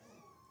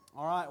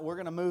All right, we're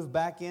going to move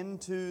back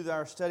into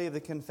our study of the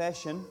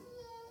confession.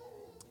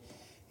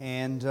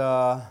 And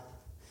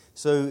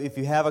so if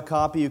you have a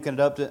copy, you can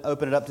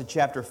open it up to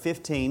chapter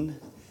 15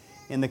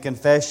 in the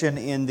confession.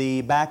 In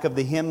the back of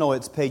the hymnal,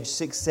 it's page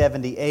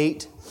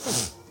 678.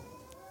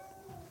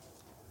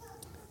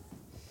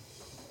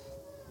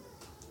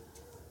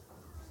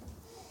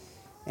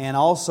 And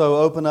also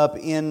open up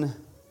in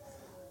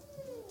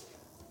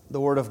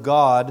the Word of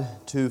God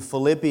to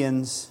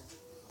Philippians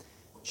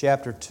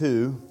chapter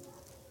 2.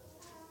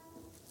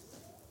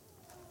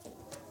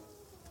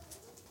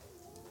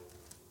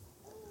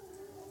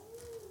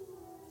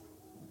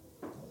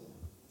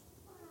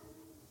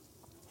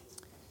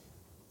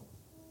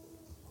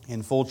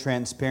 In full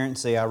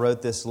transparency, I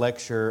wrote this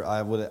lecture,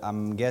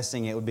 I'm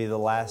guessing it would be the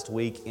last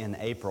week in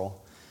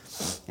April.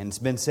 And it's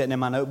been sitting in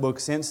my notebook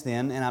since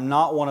then. And I'm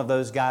not one of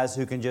those guys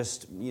who can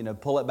just,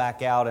 pull it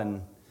back out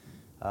and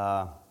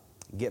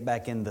get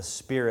back in the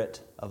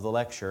spirit of the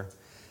lecture.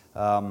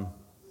 And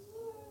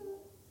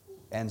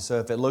so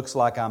if it looks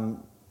like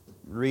I'm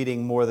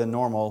reading more than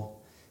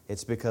normal,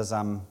 it's because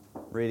I'm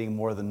reading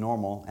more than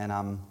normal. And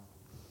I'm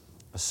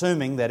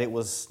assuming that it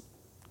was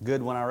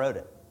good when I wrote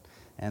it.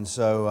 And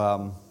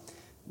so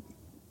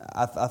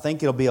I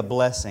think it'll be a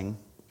blessing.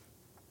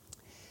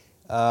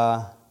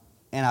 And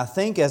I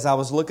think as I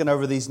was looking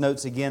over these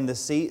notes again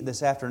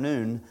this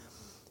afternoon,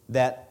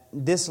 that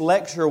this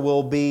lecture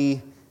will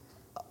be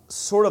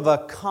sort of a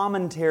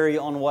commentary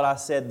on what I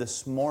said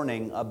this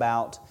morning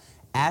about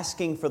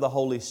asking for the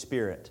Holy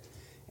Spirit.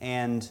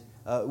 And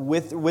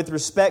with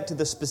respect to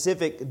the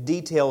specific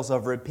details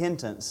of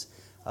repentance,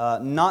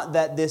 not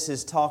that this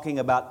is talking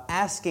about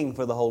asking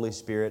for the Holy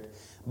Spirit,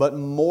 but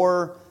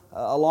more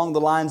along the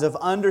lines of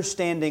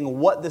understanding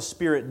what the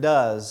Spirit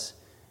does,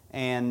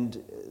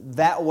 and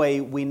that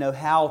way we know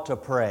how to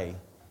pray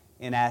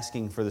in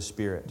asking for the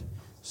Spirit.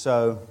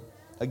 So,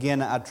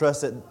 again, I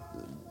trust that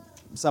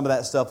some of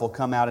that stuff will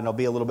come out and it'll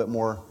be a little bit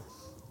more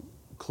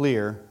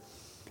clear.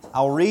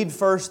 I'll read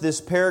first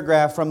this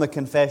paragraph from the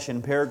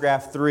confession,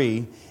 paragraph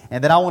 3,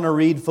 and then I want to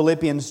read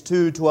Philippians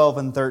 2, 12,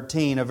 and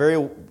 13, a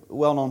very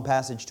well-known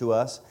passage to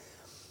us,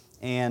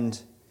 and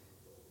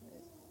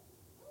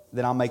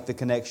then I'll make the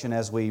connection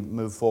as we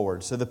move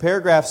forward. So the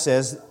paragraph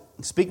says,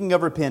 speaking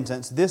of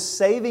repentance, this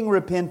saving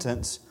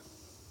repentance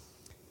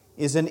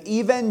is an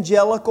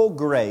evangelical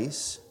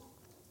grace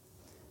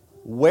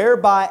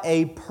whereby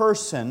a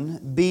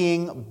person,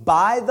 being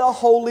by the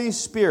Holy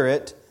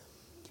Spirit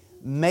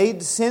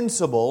made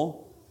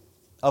sensible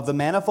of the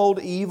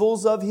manifold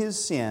evils of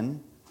his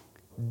sin,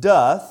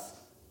 doth,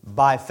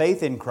 by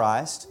faith in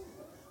Christ,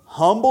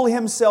 humble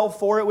himself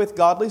for it with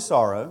godly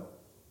sorrow,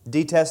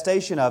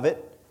 detestation of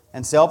it,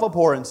 and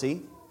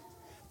self-abhorrency,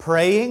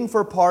 praying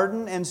for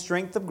pardon and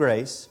strength of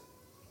grace,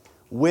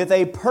 with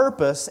a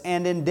purpose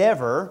and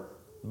endeavor,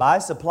 by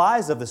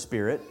supplies of the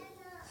Spirit,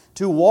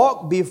 to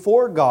walk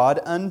before God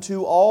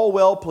unto all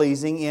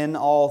well-pleasing in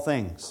all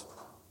things.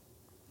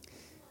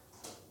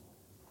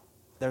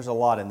 There's a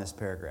lot in this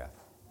paragraph.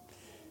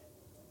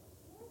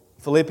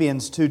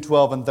 Philippians 2,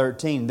 12, and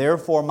 13.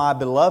 Therefore, my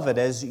beloved,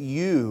 as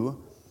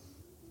you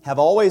have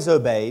always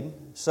obeyed,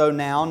 so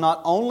now,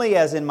 not only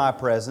as in my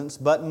presence,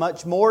 but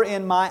much more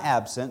in my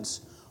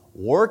absence,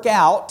 work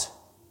out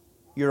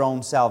your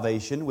own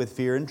salvation with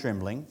fear and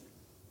trembling.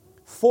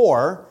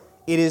 For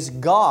it is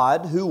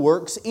God who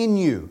works in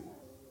you,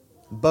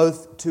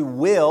 both to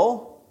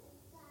will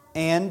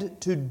and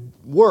to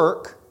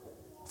work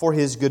for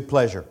His good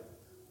pleasure.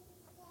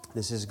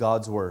 This is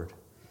God's Word.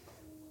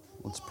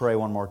 Let's pray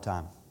one more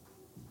time.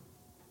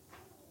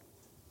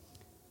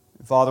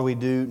 Father, we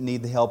do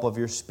need the help of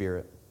Your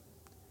Spirit.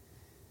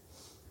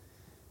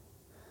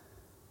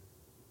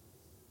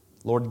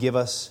 Lord, give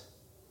us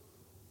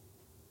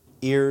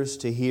ears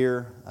to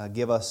hear.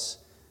 Give us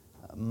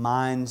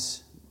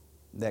minds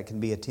that can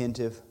be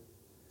attentive.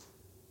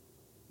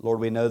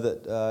 Lord, we know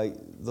that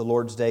the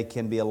Lord's Day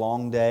can be a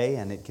long day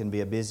and it can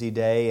be a busy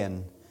day,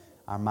 and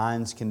our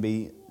minds can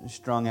be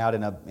strung out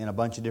in a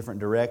bunch of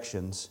different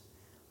directions.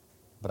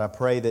 But I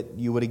pray that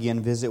You would again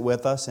visit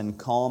with us and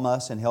calm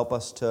us and help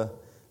us to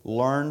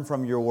learn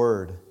from Your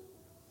Word,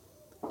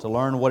 to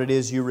learn what it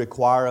is You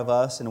require of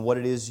us and what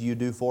it is You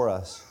do for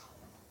us.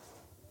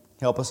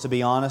 Help us to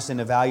be honest in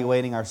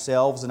evaluating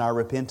ourselves and our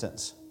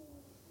repentance.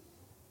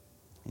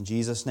 In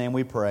Jesus' name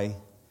we pray.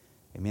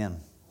 Amen.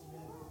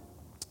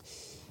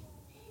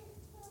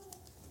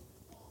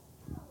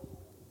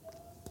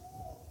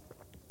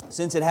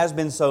 Since it has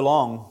been so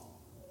long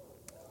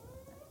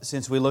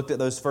since we looked at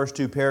those first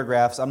two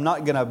paragraphs,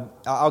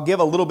 I'll give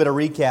a little bit of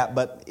recap,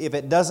 but if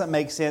it doesn't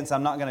make sense,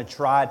 I'm not going to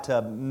try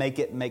to make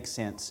it make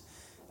sense.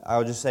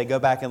 I'll just say go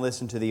back and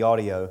listen to the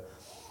audio.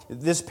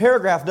 This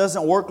paragraph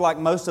doesn't work like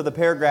most of the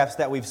paragraphs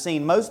that we've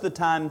seen. Most of the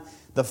time,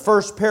 the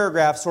first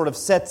paragraph sort of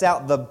sets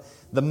out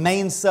the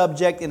main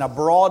subject in a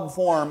broad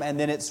form, and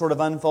then it's sort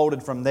of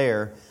unfolded from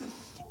there.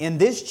 In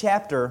this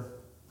chapter,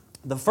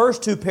 the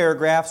first two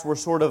paragraphs were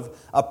sort of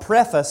a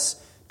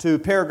preface to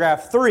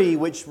paragraph 3,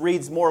 which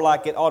reads more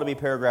like it ought to be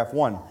paragraph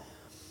 1.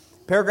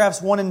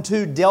 Paragraphs 1 and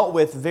 2 dealt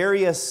with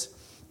various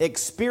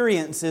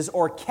experiences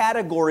or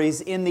categories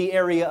in the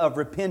area of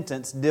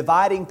repentance,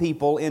 dividing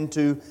people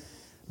into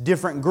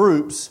different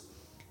groups.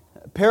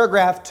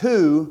 Paragraph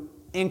 2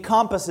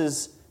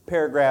 encompasses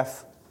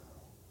paragraph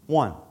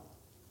 1,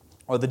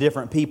 or the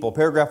different people.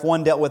 Paragraph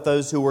 1 dealt with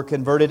those who were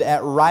converted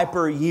at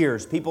riper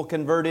years. People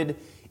converted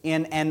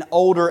in an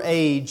older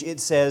age. It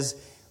says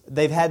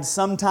they've had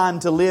some time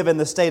to live in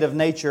the state of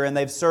nature and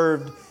they've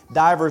served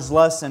divers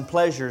lusts and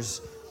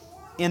pleasures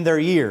in their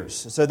years.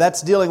 So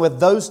that's dealing with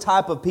those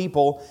type of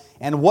people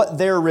and what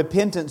their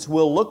repentance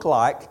will look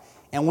like.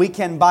 And we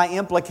can, by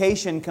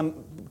implication,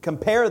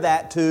 compare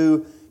that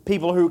to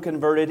people who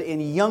converted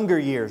in younger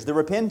years. The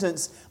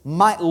repentance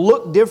might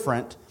look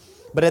different,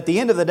 but at the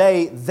end of the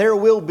day, there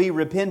will be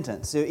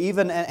repentance.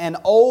 Even an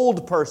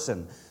old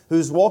person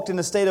who's walked in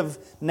a state of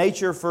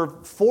nature for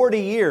 40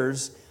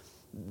 years,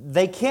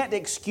 they can't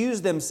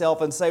excuse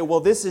themselves and say, well,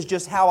 this is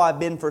just how I've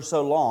been for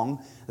so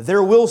long.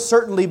 There will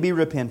certainly be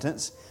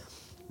repentance.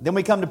 Then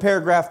we come to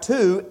paragraph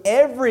 2.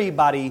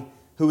 Everybody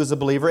who is a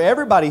believer,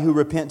 everybody who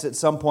repents at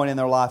some point in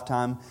their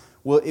lifetime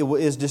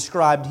is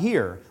described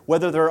here.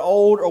 Whether they're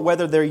old or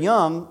whether they're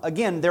young,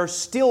 again, there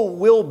still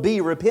will be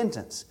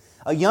repentance.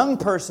 A young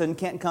person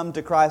can't come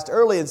to Christ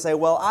early and say,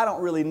 well, I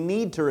don't really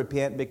need to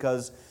repent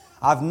because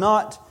I've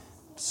not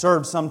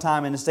served some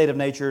time in a state of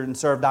nature and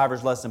served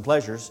divers lusts and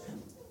pleasures.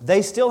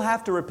 They still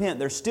have to repent.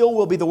 There still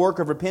will be the work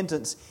of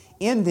repentance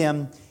in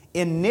them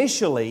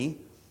initially,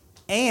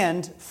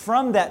 and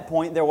from that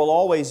point there will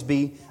always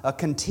be a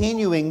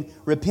continuing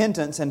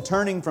repentance and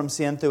turning from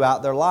sin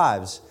throughout their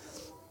lives.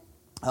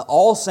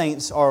 All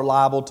saints are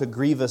liable to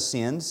grievous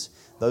sins,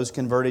 those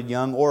converted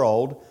young or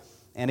old.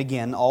 And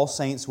again, all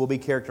saints will be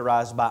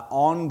characterized by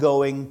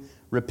ongoing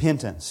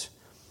repentance.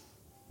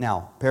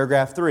 Now,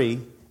 paragraph 3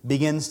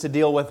 begins to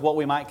deal with what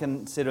we might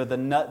consider the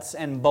nuts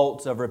and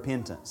bolts of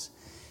repentance.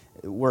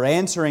 We're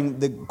answering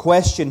the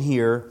question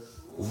here,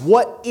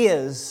 what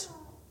is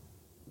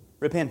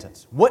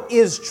repentance? What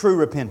is true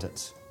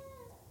repentance?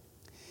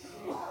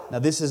 Now,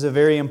 this is a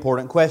very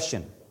important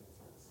question.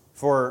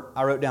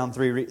 I wrote down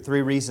three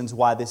reasons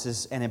why this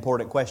is an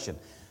important question.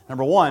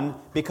 Number one,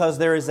 because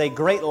there is a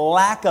great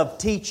lack of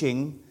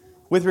teaching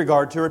with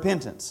regard to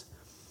repentance.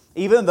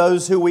 Even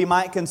those who we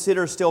might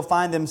consider still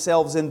find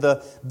themselves in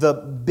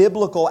the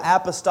biblical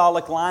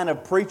apostolic line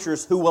of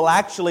preachers who will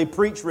actually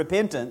preach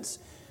repentance,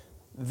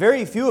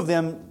 very few of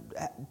them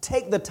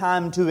take the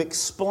time to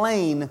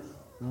explain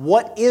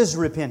what is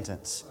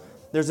repentance.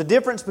 There's a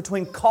difference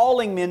between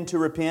calling men to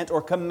repent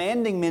or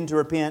commanding men to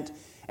repent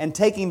and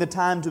taking the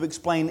time to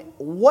explain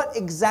what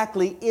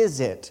exactly is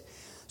it.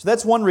 So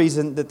that's one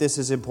reason that this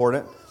is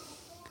important.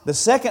 The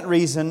second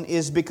reason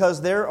is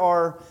because there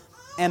are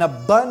an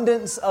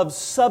abundance of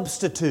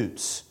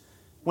substitutes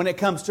when it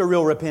comes to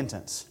real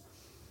repentance.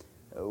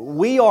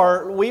 We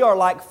are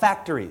like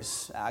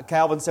factories.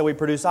 Calvin said we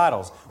produce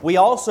idols. We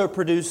also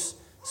produce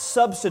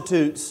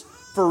substitutes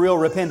for real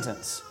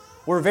repentance.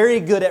 We're very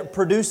good at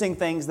producing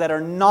things that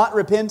are not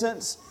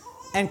repentance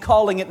and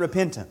calling it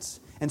repentance.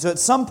 And so at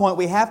some point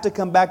we have to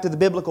come back to the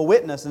biblical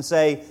witness and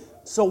say,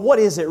 so what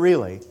is it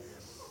really?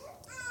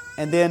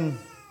 And then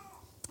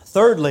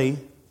thirdly,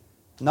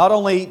 not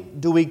only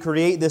do we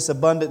create this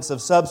abundance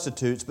of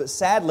substitutes, but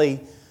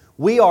sadly,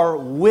 we are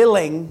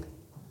willing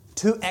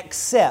to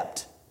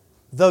accept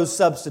those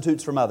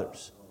substitutes from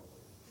others.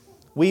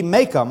 We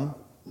make them,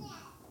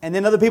 and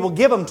then other people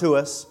give them to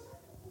us,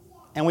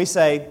 and we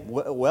say,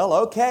 well,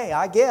 okay,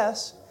 I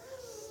guess.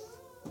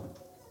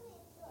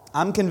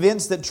 I'm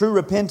convinced that true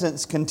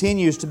repentance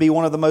continues to be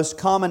one of the most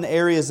common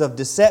areas of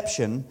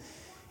deception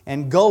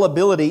and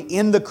gullibility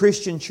in the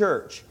Christian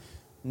church.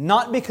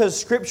 Not because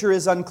Scripture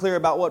is unclear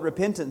about what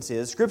repentance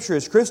is. Scripture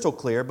is crystal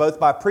clear, both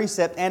by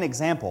precept and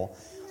example.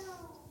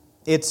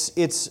 It's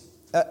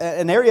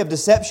an area of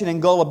deception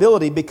and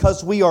gullibility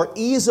because we are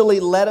easily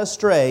led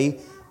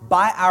astray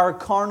by our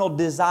carnal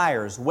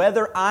desires.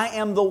 Whether I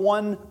am the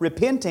one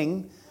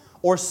repenting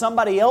or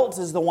somebody else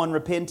is the one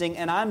repenting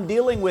and I'm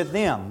dealing with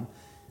them,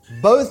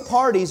 both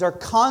parties are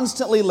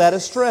constantly led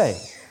astray.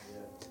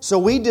 So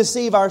we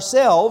deceive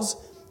ourselves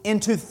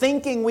into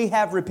thinking we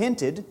have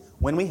repented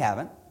when we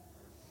haven't.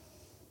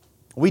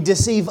 We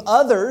deceive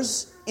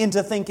others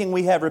into thinking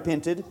we have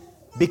repented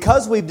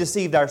because we've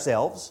deceived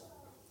ourselves.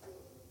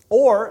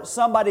 Or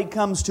somebody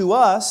comes to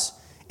us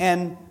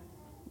and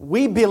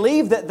we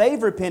believe that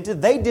they've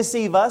repented. They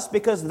deceive us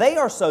because they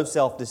are so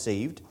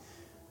self-deceived.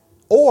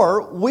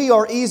 Or we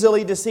are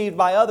easily deceived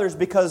by others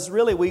because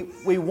really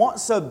we want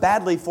so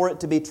badly for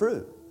it to be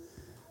true.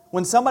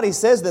 When somebody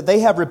says that they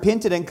have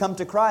repented and come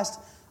to Christ,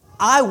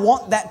 I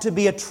want that to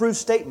be a true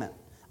statement.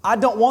 I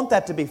don't want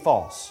that to be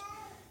false.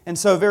 And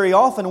so very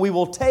often we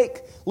will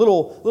take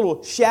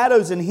little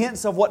shadows and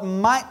hints of what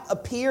might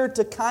appear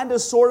to kind of,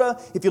 sort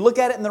of, if you look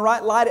at it in the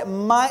right light, it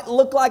might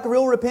look like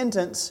real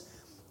repentance.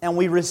 And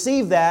we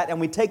receive that and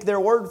we take their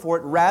word for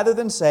it rather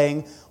than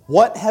saying,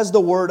 what has the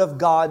Word of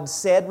God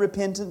said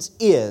repentance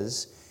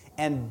is?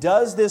 And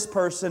does this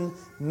person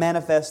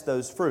manifest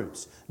those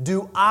fruits?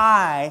 Do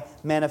I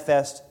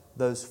manifest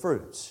those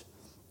fruits?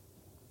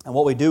 And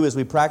what we do is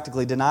we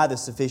practically deny the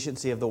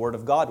sufficiency of the Word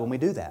of God when we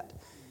do that.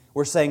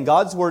 We're saying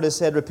God's Word has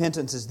said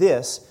repentance is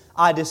this.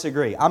 I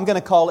disagree. I'm going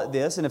to call it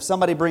this, and if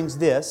somebody brings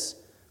this,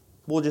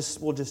 we'll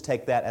just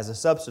take that as a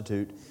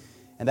substitute.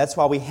 And that's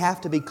why we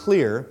have to be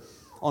clear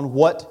on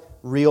what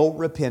real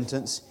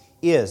repentance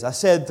is. I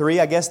said 3.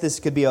 I guess this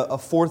could be a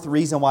fourth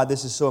reason why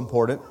this is so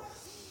important.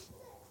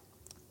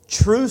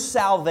 True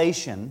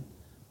salvation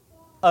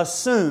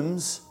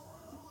assumes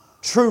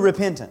true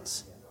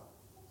repentance.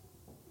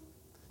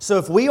 So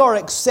if we are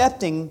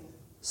accepting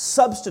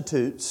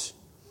substitutes,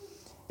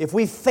 if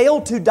we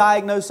fail to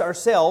diagnose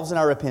ourselves in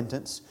our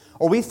repentance,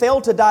 or we fail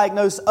to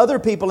diagnose other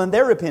people in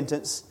their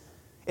repentance,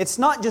 it's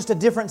not just a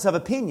difference of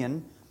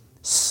opinion.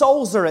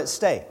 Souls are at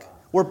stake.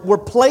 We're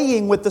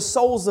playing with the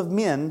souls of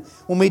men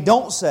when we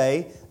don't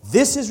say,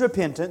 this is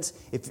repentance.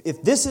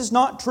 If this is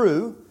not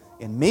true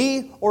in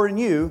me or in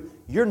you,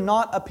 you're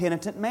not a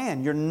penitent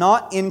man. You're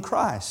not in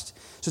Christ.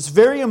 So it's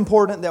very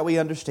important that we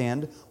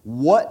understand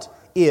what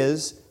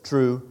is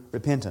true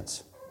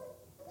repentance.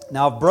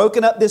 Now, I've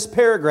broken up this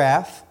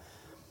paragraph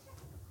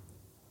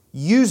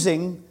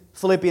using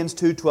Philippians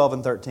 2, 12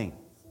 and 13.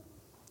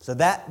 So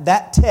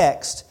that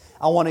text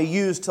I want to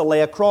use to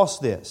lay across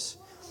this.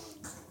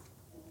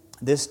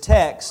 This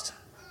text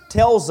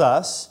tells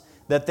us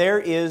that there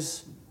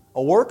is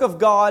a work of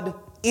God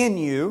in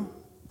you,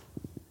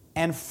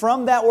 and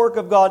from that work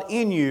of God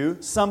in you,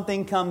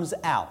 something comes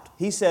out.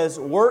 He says,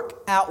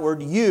 work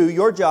outward.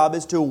 Your job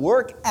is to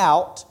work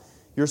out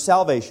your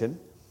salvation.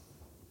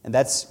 And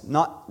that's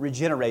not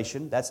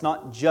regeneration. That's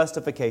not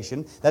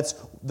justification. That's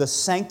the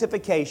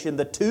sanctification,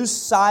 the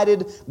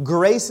two-sided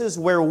graces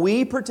where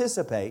we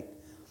participate.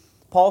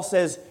 Paul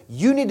says,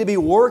 you need to be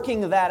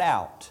working that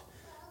out.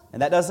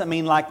 And that doesn't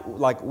mean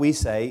like we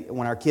say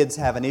when our kids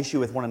have an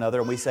issue with one another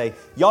and we say,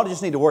 y'all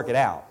just need to work it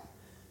out.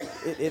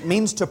 It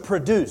means to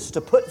produce,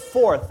 to put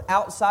forth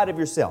outside of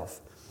yourself.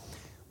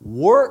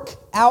 Work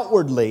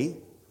outwardly,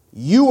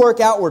 you work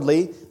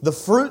outwardly, the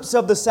fruits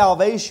of the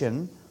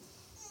salvation.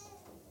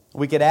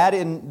 We could add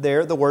in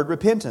there the word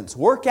repentance.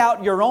 Work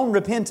out your own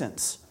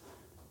repentance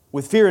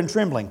with fear and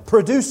trembling.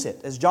 Produce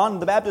it. As John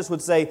the Baptist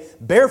would say,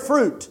 bear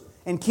fruit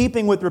in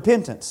keeping with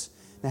repentance.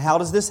 Now, how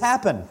does this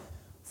happen?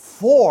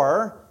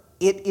 For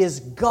it is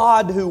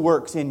God who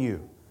works in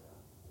you.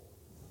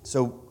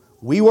 So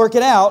we work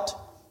it out,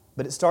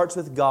 but it starts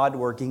with God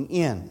working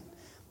in.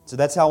 So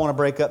that's how I want to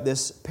break up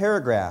this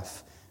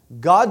paragraph.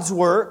 God's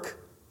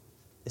work,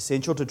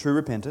 essential to true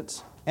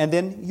repentance, and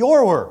then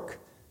your work,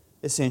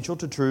 essential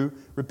to true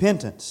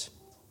repentance.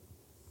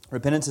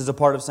 Repentance is a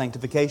part of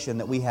sanctification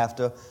that we have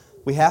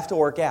to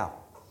work out.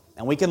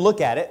 And we can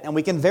look at it and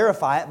we can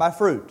verify it by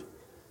fruit.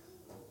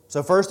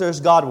 So first there's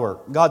God's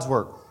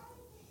work.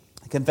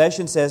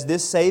 Confession says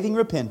this saving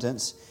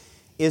repentance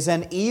is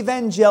an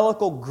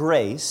evangelical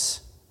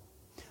grace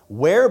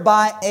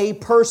whereby a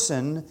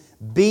person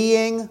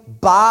being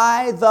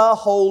by the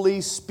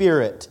Holy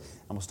Spirit.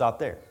 I'm going to stop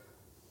there.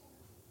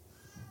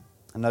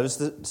 And notice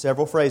the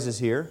several phrases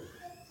here.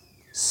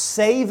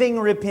 Saving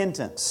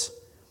repentance.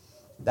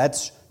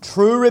 That's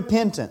true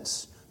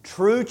repentance,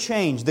 true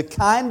change, the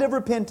kind of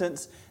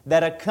repentance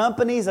that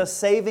accompanies a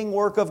saving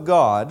work of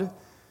God.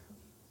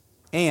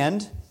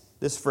 And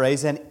this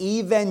phrase, an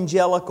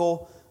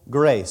evangelical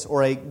grace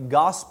or a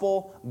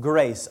gospel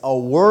grace, a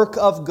work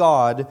of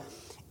God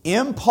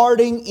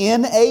imparting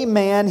in a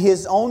man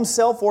his own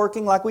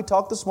self-working, like we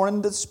talked this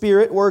morning, the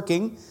Spirit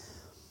working.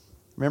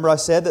 Remember I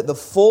said that the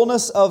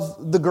fullness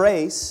of the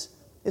grace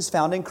is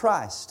found in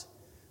Christ.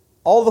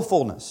 All the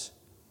fullness.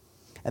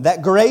 And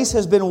that grace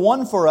has been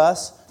won for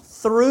us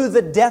through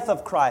the death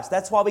of Christ.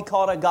 That's why we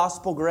call it a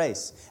gospel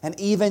grace, an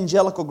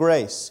evangelical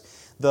grace.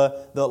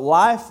 The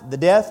life, the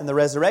death, and the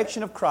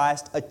resurrection of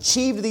Christ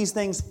achieved these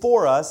things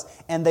for us,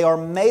 and they are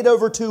made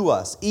over to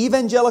us.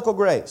 Evangelical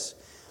grace.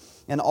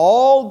 And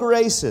all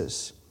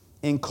graces,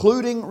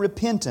 including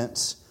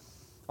repentance,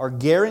 are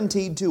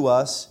guaranteed to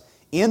us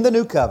in the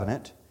new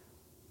covenant.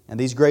 And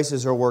these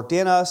graces are worked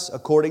in us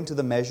according to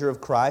the measure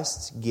of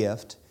Christ's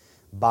gift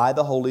by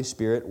the Holy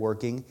Spirit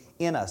working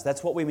in us.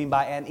 That's what we mean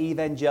by an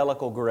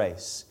evangelical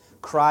grace.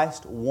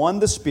 Christ won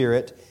the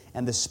Spirit,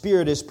 and the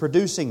Spirit is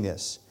producing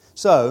this.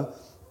 So,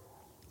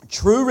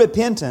 true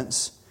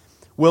repentance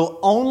will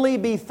only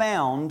be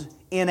found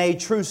in a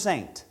true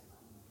saint.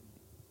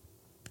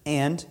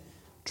 And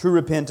true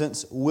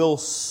repentance will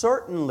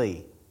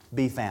certainly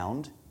be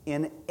found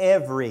in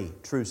every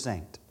true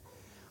saint.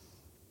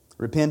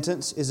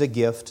 Repentance is a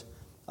gift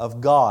of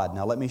God.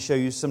 Now let me show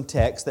you some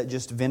texts that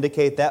just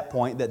vindicate that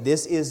point, that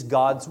this is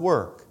God's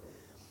work.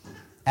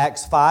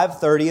 Acts 5,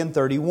 30 and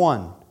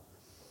 31.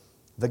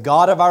 The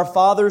God of our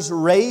fathers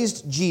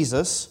raised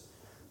Jesus,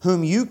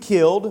 whom you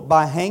killed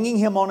by hanging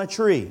Him on a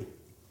tree.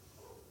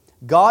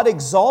 God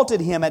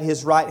exalted Him at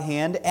His right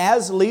hand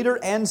as leader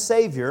and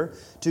Savior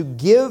to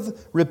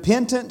give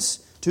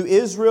repentance to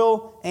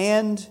Israel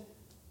and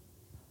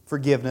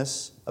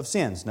forgiveness of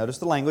sins. Notice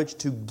the language,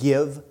 to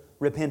give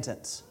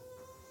repentance.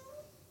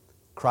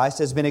 Christ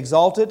has been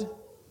exalted.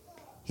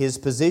 His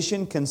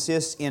position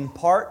consists in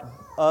part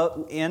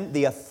in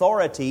the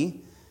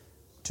authority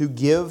to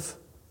give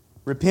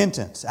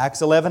repentance.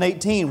 Acts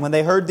 11:18, when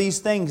they heard these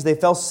things, they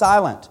fell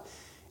silent,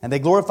 and they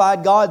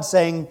glorified God,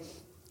 saying,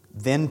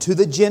 then to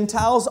the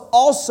Gentiles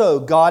also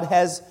God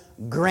has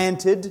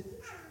granted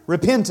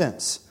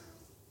repentance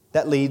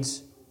that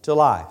leads to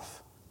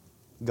life.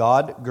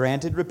 God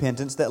granted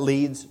repentance that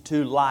leads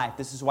to life.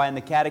 This is why in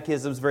the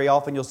catechisms very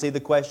often you'll see the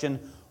question,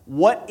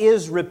 what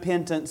is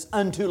repentance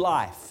unto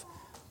life?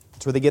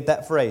 That's where they get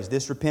that phrase.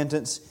 This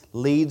repentance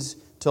leads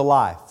to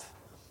life.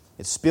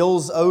 It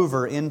spills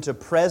over into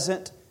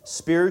present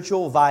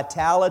spiritual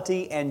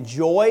vitality and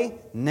joy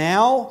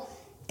now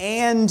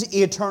and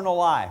eternal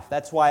life.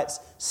 That's why it's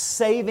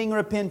saving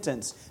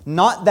repentance.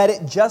 Not that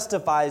it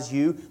justifies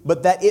you,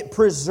 but that it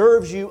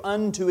preserves you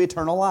unto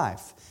eternal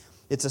life.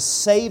 It's a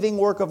saving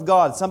work of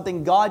God,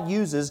 something God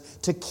uses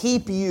to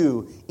keep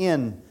you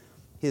in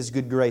His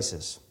good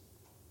graces.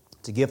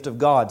 It's a gift of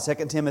God. 2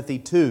 Timothy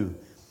 2,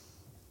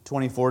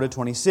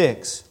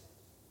 24-26.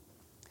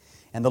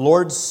 And the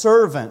Lord's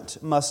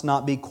servant must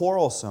not be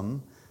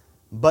quarrelsome,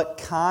 but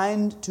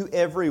kind to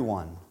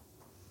everyone,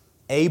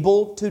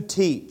 able to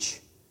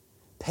teach,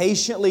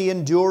 patiently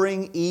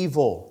enduring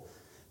evil,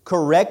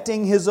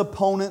 correcting his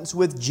opponents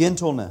with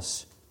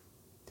gentleness.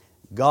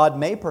 God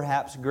may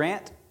perhaps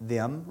grant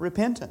them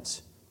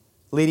repentance,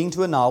 leading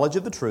to a knowledge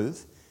of the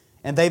truth,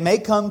 and they may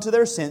come to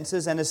their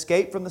senses and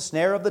escape from the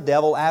snare of the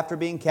devil after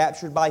being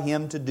captured by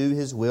him to do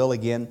his will.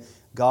 Again,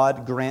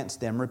 God grants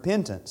them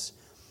repentance.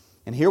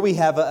 And here we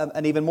have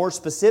an even more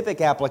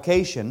specific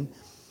application.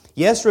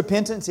 Yes,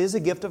 repentance is a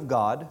gift of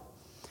God.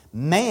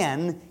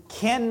 Man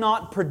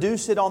cannot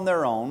produce it on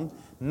their own.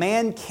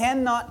 Man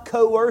cannot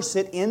coerce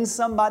it in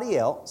somebody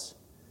else.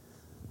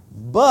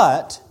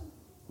 But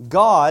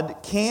God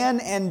can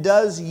and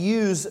does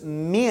use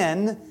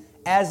men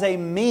as a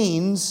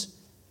means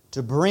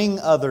to bring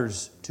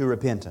others to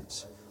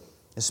repentance,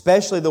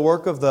 especially the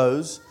work of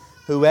those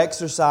who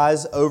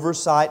exercise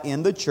oversight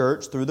in the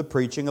church through the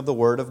preaching of the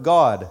Word of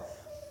God.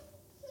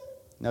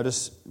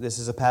 Notice this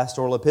is a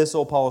pastoral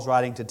epistle. Paul's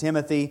writing to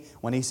Timothy.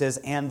 When he says,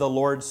 and the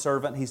Lord's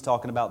servant, he's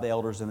talking about the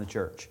elders in the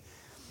church.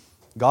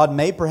 God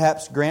may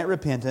perhaps grant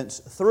repentance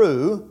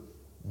through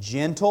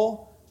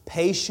gentle,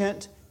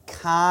 patient,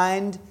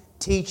 kind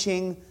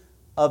teaching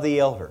of the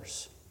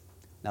elders.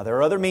 Now, there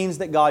are other means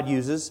that God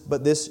uses,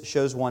 but this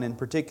shows one in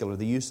particular,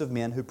 the use of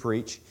men who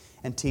preach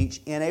and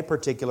teach in a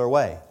particular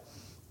way.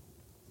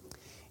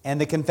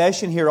 And the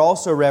confession here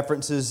also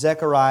references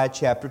Zechariah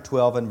chapter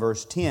 12 and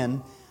verse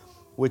 10,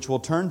 which we'll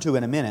turn to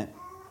in a minute.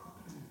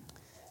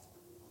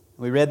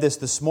 We read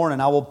this morning.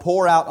 I will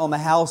pour out on the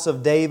house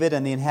of David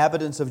and the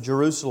inhabitants of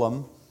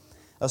Jerusalem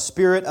a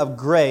spirit of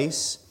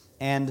grace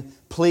and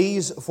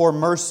pleas for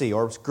mercy,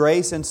 or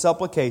grace and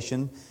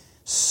supplication,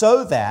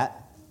 so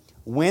that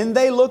when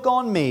they look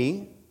on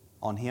me,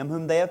 on him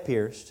whom they have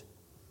pierced,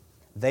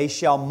 they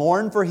shall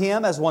mourn for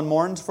him as one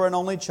mourns for an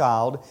only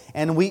child,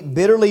 and weep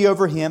bitterly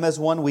over him as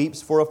one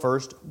weeps for a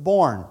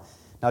firstborn.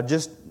 Now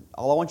just,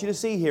 all I want you to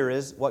see here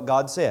is what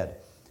God said.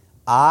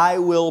 I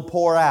will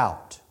pour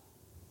out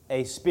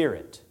a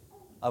spirit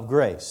of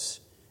grace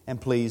and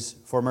pleas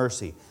for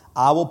mercy.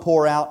 I will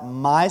pour out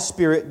my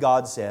Spirit,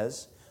 God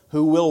says,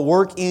 who will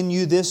work in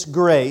you this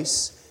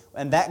grace,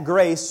 and that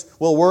grace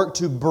will work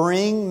to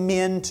bring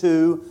men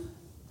to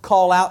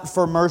call out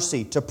for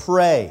mercy, to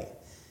pray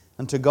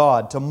unto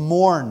God, to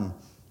mourn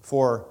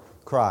for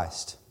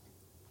Christ.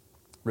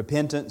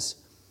 Repentance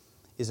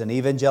is an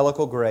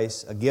evangelical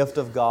grace, a gift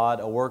of God,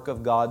 a work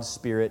of God's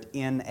Spirit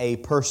in a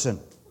person.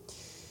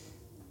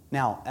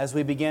 Now, as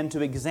we begin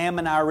to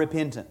examine our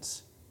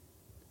repentance,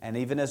 and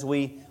even as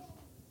we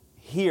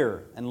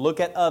hear and look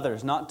at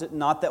others,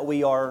 not that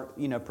we are,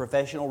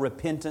 professional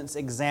repentance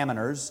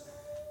examiners,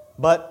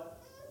 but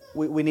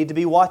we need to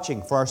be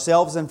watching for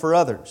ourselves and for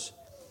others.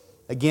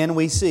 Again,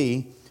 we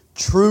see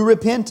true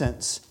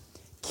repentance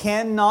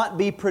cannot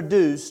be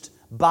produced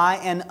by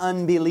an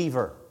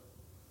unbeliever.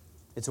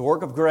 It's a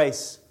work of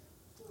grace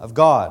of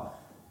God.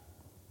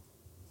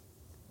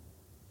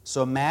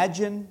 So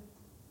imagine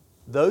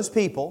those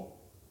people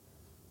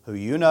who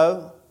you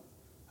know,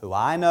 who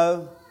I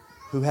know,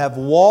 who have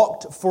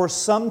walked for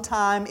some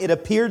time. It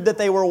appeared that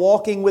they were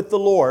walking with the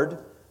Lord,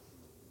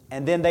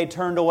 and then they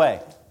turned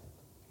away.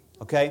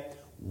 Okay?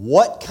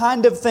 What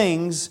kind of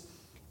things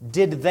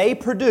did they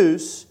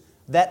produce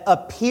that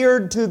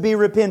appeared to be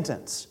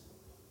repentance?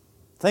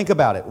 Think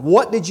about it.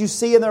 What did you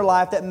see in their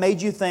life that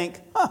made you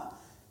think,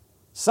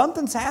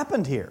 something's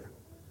happened here?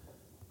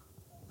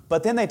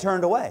 But then they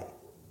turned away.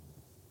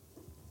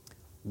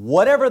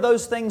 Whatever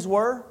those things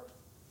were,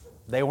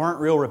 they weren't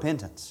real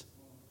repentance.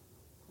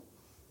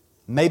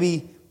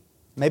 Maybe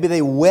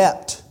they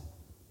wept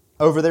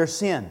over their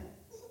sin.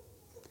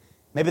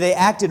 Maybe they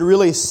acted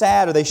really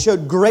sad, or they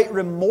showed great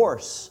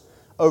remorse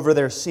over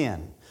their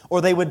sin. Or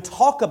they would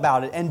talk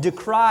about it and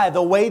decry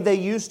the way they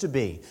used to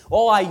be.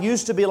 Oh, I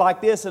used to be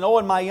like this, and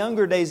in my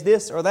younger days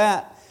this or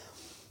that.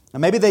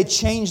 And maybe they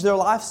changed their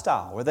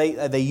lifestyle, or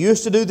they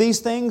used to do these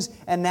things,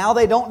 and now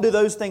they don't do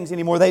those things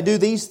anymore. They do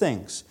these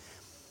things.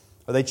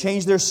 or they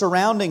changed their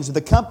surroundings or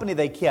the company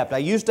they kept. I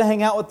used to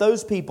hang out with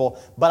those people,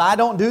 but I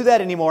don't do that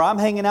anymore. I'm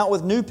hanging out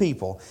with new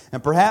people.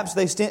 And perhaps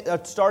they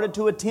started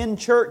to attend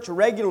church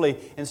regularly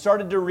and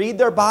started to read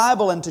their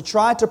Bible and to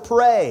try to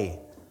pray.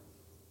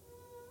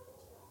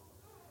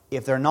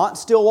 If they're not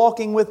still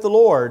walking with the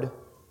Lord,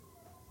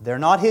 they're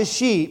not His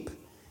sheep,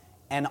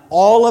 and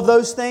all of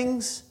those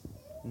things,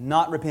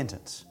 not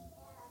repentance.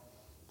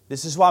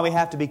 This is why we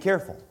have to be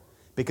careful.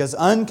 Because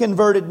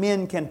unconverted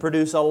men can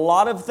produce a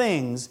lot of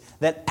things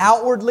that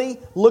outwardly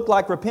look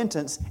like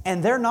repentance,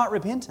 and they're not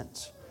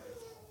repentance.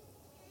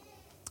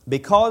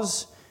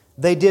 Because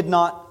they did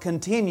not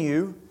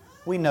continue,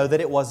 we know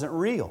that it wasn't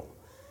real.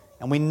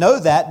 And we know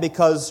that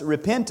because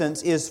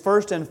repentance is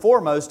first and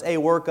foremost a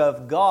work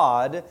of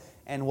God,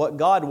 and what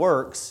God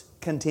works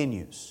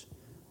continues.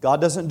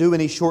 God doesn't do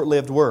any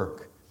short-lived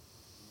work.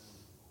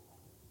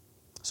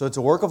 So it's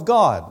a work of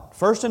God,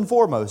 first and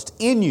foremost,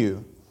 in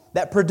you,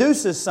 that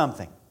produces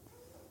something.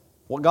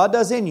 What God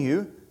does in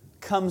you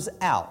comes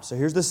out. So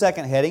here's the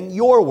second heading,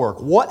 your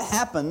work. What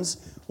happens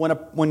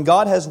when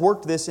God has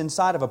worked this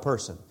inside of a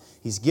person?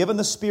 He's given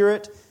the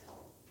Spirit,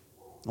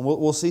 and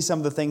we'll see some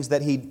of the things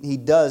that He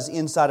does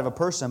inside of a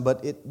person,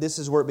 but this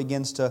is where it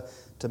begins to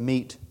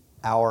meet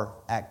our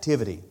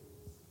activity.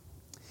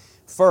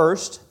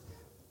 First,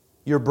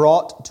 you're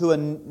brought to a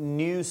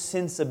new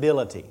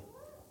sensibility.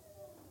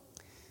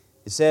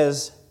 It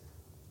says,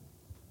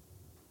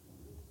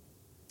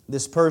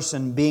 this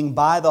person being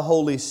by the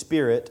Holy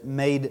Spirit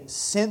made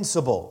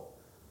sensible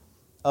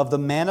of the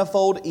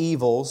manifold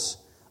evils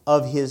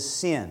of his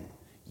sin.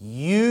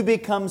 You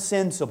become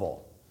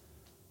sensible.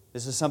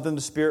 This is something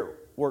the Spirit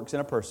works in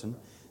a person.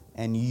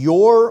 And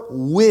your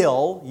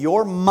will,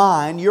 your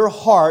mind, your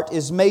heart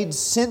is made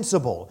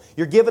sensible.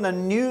 You're given a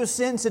new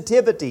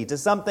sensitivity to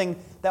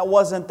something that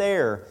wasn't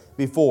there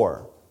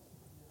before.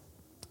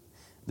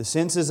 The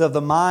senses of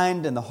the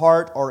mind and the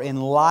heart are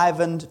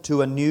enlivened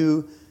to a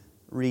new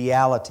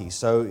reality.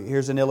 So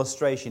here's an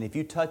illustration. If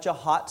you touch a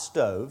hot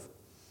stove,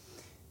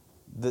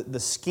 the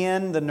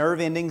skin, the nerve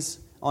endings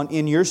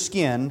in your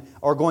skin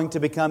are going to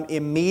become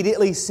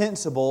immediately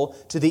sensible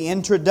to the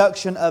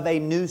introduction of a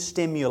new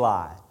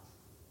stimuli.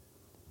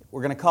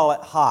 We're going to call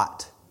it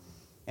hot.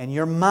 And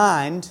your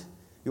mind,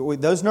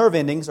 those nerve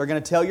endings are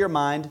going to tell your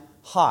mind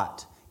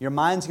hot. Your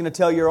mind's going to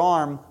tell your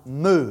arm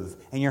move.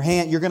 And your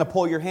hand, you're going to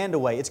pull your hand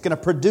away. It's going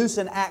to produce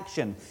an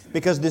action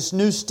because this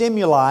new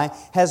stimuli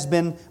has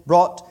been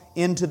brought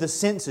into the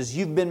senses.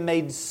 You've been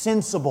made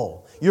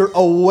sensible. You're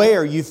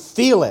aware. You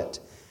feel it.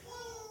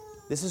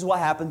 This is what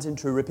happens in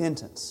true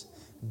repentance.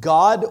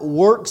 God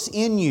works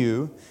in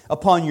you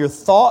upon your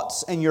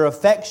thoughts and your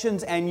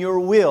affections and your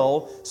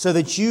will so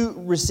that you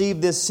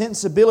receive this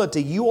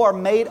sensibility. You are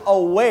made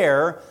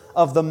aware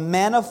of the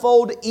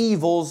manifold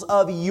evils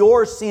of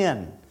your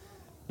sin.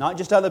 Not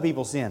just other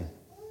people's sin.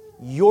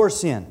 Your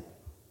sin.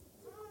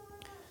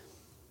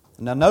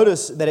 Now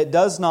notice that it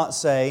does not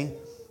say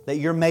that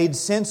you're made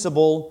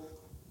sensible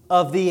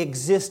of the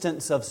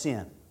existence of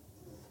sin.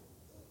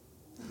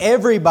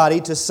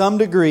 Everybody to some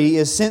degree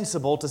is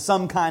sensible to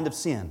some kind of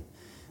sin.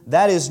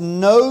 That is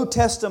no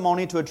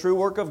testimony to a true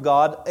work of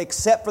God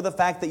except for the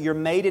fact that you're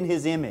made in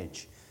His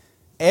image.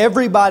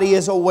 Everybody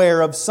is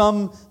aware of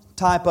some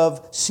type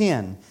of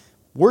sin.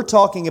 We're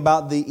talking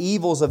about the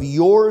evils of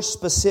your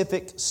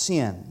specific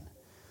sin.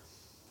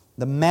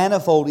 The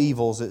manifold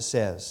evils, it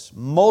says.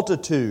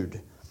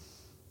 Multitude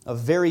of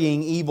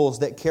varying evils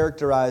that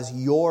characterize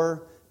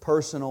your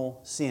personal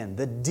sin.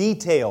 The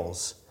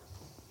details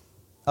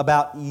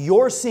about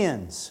your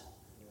sins.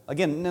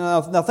 Again,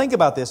 now think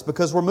about this,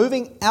 because we're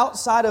moving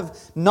outside of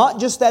not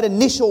just that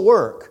initial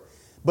work,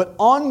 but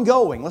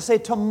ongoing. Let's say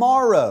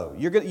tomorrow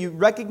you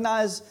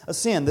recognize a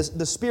sin.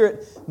 The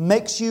Spirit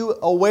makes you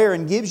aware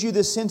and gives you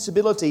this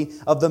sensibility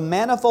of the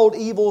manifold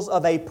evils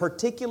of a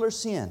particular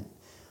sin.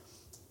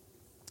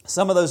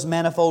 Some of those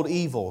manifold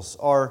evils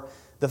are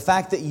the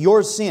fact that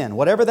your sin,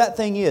 whatever that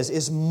thing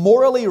is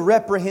morally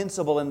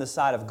reprehensible in the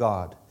sight of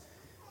God.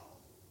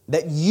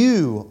 That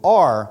you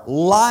are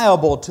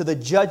liable to the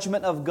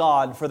judgment of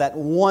God for that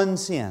one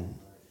sin.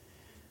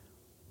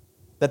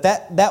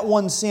 That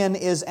one sin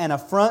is an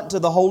affront to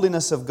the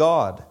holiness of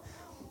God.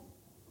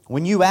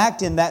 When you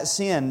act in that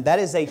sin, that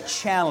is a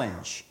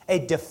challenge,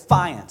 a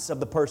defiance of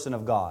the person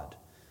of God.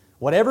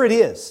 Whatever it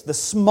is, the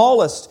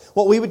smallest,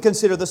 what we would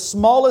consider the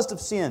smallest of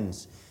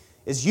sins,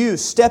 is you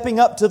stepping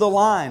up to the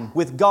line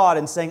with God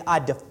and saying, I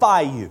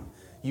defy you.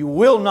 You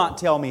will not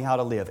tell me how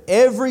to live.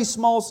 Every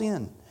small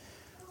sin.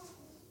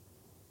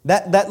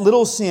 That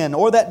little sin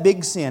or that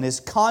big sin is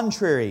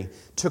contrary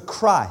to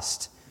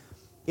Christ.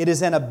 It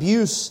is an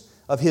abuse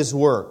of His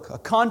work, a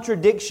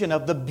contradiction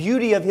of the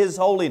beauty of His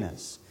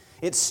holiness.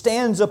 It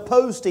stands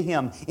opposed to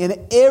Him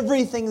in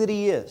everything that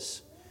He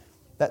is.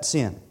 That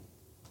sin.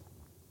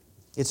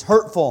 It's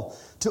hurtful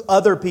to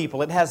other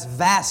people. It has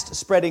vast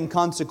spreading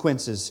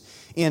consequences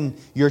in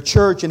your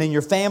church and in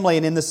your family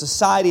and in the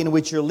society in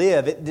which you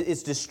live.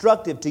 It's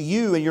destructive to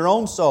you and your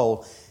own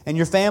soul and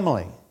your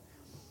family.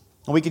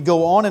 And we could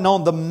go on and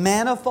on. The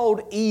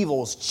manifold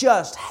evils,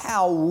 just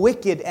how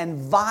wicked and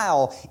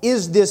vile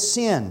is this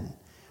sin.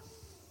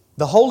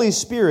 The Holy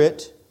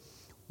Spirit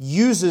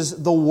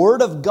uses the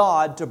Word of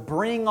God to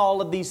bring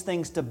all of these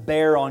things to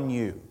bear on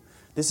you.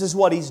 This is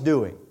what He's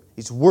doing.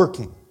 He's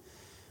working,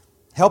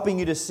 helping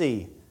you to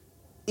see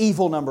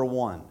evil number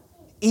 1,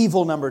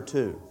 evil number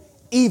 2,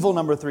 evil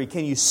number 3.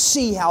 Can you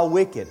see how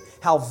wicked,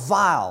 how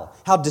vile,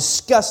 how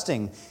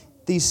disgusting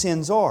these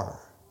sins are?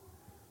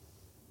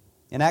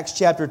 In Acts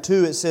chapter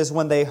 2, it says,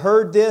 when they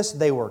heard this,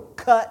 they were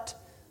cut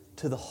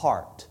to the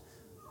heart.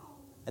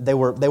 They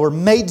were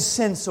made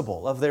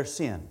sensible of their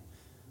sin.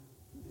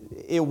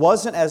 It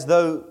wasn't as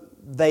though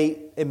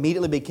they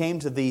immediately came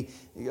to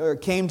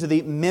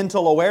the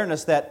mental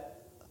awareness that,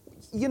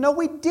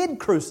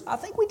 I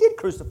think we did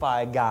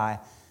crucify a guy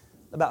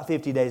about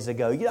 50 days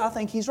ago. I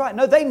think he's right.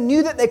 No, they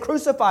knew that they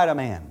crucified a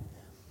man.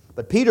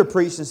 But Peter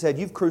preached and said,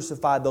 you've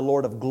crucified the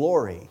Lord of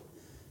glory.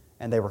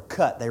 And they were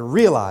cut. They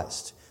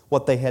realized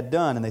what they had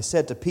done. And they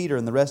said to Peter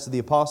and the rest of the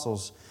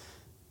apostles,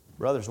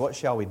 brothers, what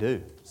shall we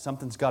do?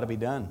 Something's got to be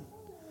done.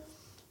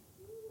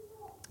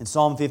 In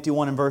Psalm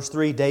 51 and verse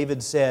 3,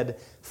 David said,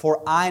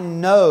 for I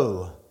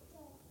know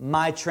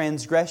my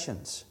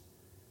transgressions,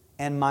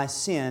 and my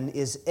sin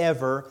is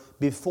ever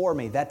before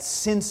me. That's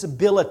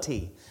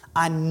sensibility.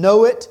 I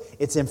know it.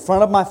 It's in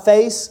front of my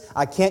face.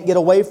 I can't get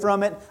away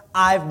from it.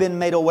 I've been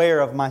made aware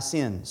of my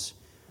sins.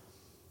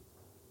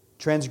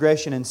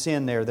 Transgression and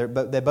sin there,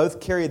 they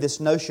both carry this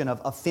notion of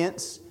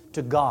offense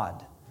to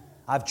God.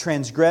 I've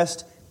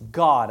transgressed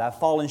God. I've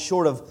fallen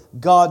short of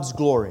God's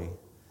glory.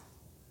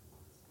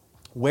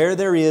 Where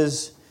there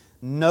is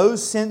no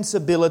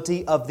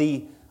sensibility of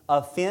the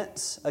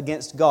offense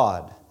against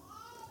God,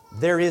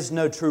 there is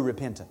no true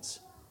repentance.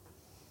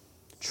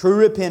 True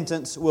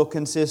repentance will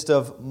consist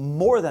of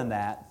more than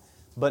that,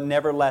 but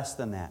never less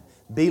than that.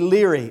 Be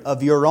leery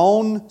of your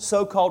own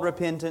so-called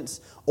repentance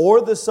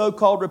or the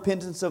so-called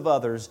repentance of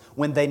others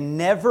when they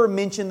never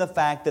mention the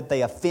fact that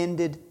they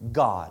offended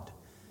God.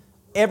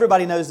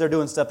 Everybody knows they're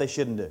doing stuff they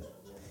shouldn't do.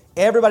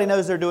 Everybody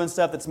knows they're doing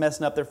stuff that's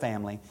messing up their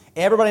family.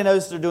 Everybody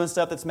knows they're doing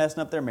stuff that's messing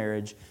up their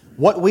marriage.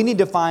 What we need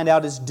to find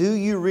out is, do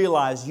you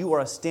realize you are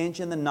a stench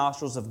in the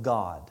nostrils of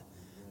God?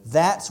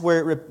 That's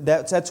where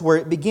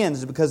it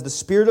begins, because the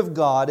Spirit of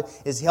God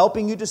is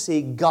helping you to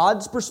see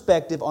God's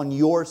perspective on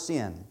your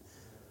sin.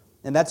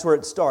 And that's where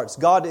it starts.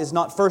 God is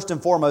not first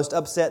and foremost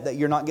upset that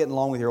you're not getting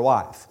along with your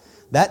wife.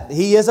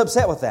 He is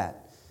upset with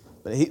that.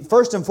 But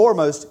first and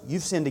foremost,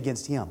 you've sinned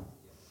against Him.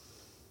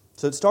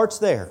 So it starts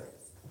there.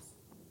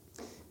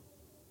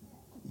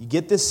 You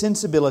get this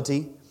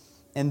sensibility,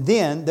 and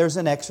then there's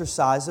an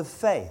exercise of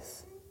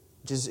faith.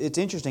 It's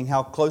interesting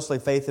how closely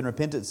faith and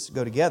repentance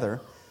go together.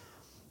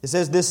 It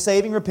says, this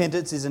saving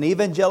repentance is an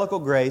evangelical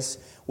grace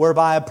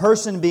whereby a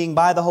person being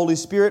by the Holy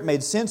Spirit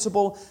made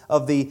sensible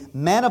of the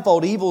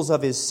manifold evils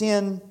of his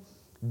sin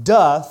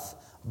doth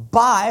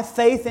by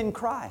faith in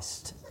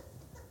Christ.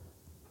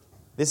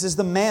 This is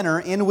the manner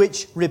in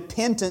which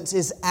repentance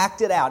is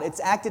acted out.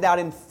 It's acted out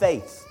in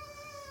faith.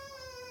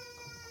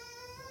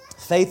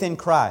 Faith in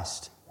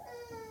Christ.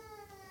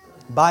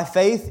 By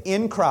faith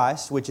in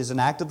Christ, which is an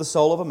act of the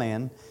soul of a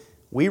man,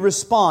 we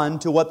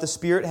respond to what the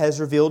Spirit has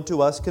revealed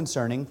to us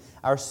concerning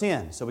our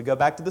sin. So we go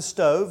back to the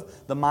stove.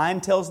 The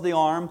mind tells the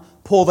arm,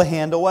 pull the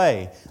hand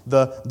away.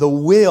 The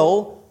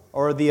will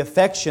or the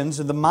affections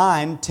of the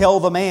mind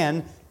tell the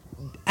man,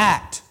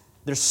 act.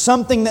 There's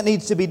something that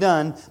needs to be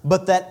done,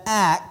 but that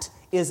act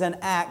is an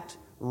act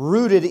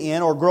rooted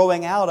in or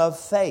growing out of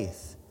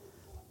faith.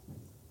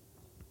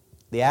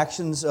 The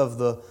actions of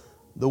the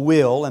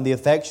will and the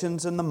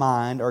affections and the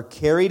mind are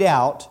carried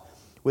out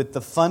with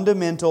the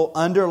fundamental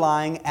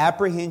underlying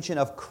apprehension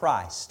of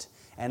Christ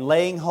and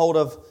laying hold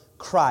of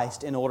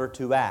Christ in order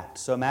to act.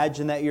 So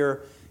imagine that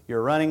you're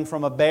running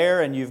from a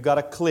bear and you've got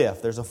a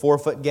cliff. There's a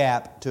 4-foot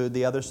gap to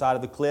the other side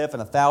of the cliff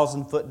and a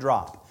 1,000-foot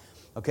drop.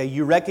 Okay,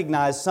 you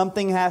recognize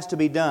something has to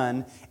be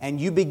done and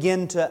you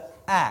begin to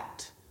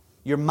act.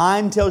 Your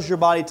mind tells your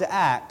body to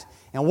act,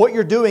 and what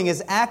you're doing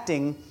is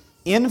acting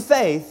in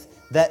faith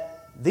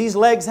that these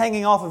legs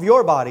hanging off of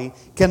your body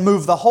can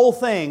move the whole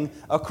thing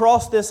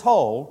across this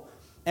hole.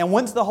 And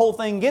once the whole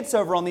thing gets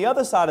over on the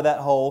other side of that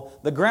hole,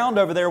 the ground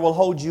over there will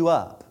hold you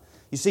up.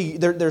 You see,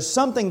 there's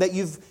something that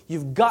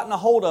you've gotten a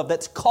hold of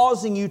that's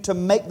causing you to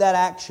make that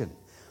action.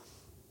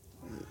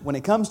 When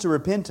it comes to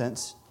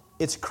repentance,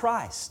 it's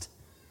Christ.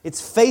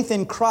 It's faith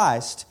in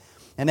Christ,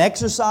 an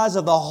exercise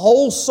of the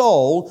whole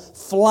soul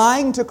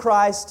flying to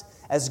Christ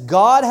as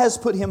God has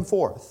put Him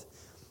forth,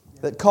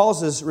 that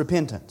causes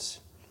repentance.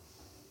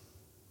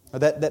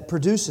 That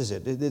produces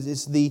it.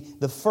 It's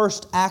the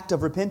first act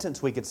of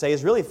repentance, we could say,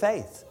 is really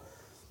faith.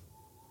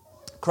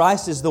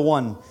 Christ is the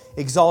one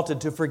exalted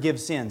to forgive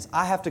sins.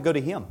 I have to go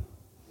to Him.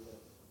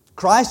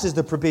 Christ is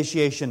the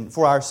propitiation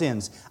for our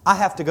sins. I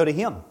have to go to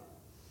Him.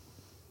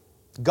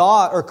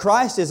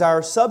 Christ is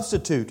our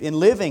substitute in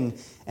living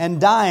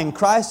and dying.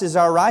 Christ is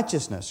our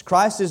righteousness.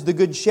 Christ is the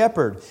good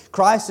shepherd.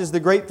 Christ is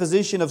the great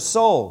physician of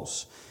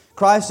souls.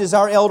 Christ is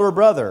our elder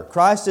brother.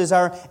 Christ is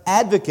our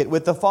advocate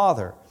with the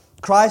Father.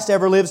 Christ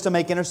ever lives to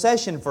make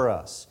intercession for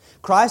us.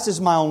 Christ is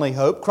my only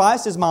hope.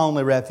 Christ is my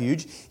only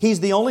refuge.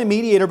 He's the only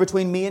mediator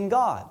between me and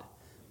God.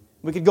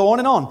 We could go on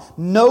and on.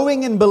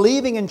 Knowing and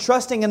believing and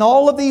trusting in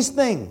all of these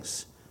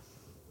things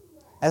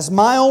as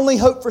my only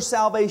hope for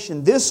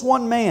salvation. This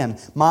one man,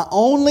 my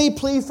only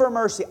plea for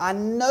mercy. I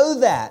know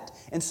that.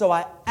 And so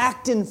I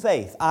act in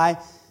faith. I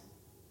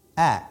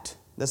act.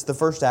 That's the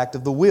first act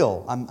of the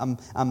will.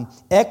 I'm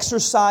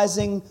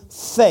exercising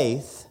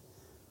faith.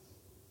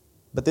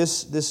 But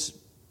this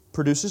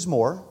produces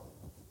more.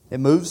 It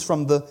moves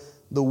from the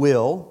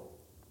will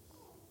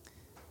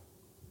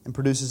and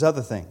produces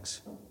other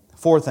things.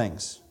 4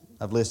 things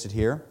I've listed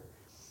here.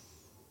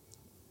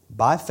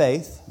 By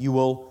faith, you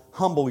will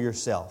humble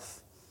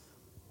yourself.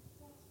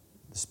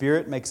 The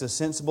Spirit makes us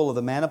sensible of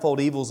the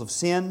manifold evils of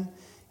sin,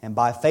 and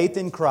by faith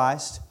in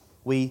Christ,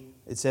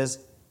 it says,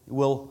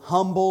 will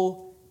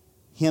humble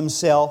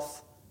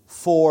Himself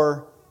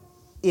for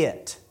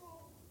it.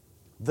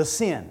 The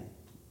sin.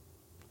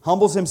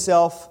 Humbles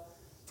Himself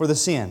for the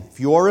sin.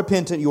 If you are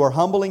repentant, you are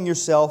humbling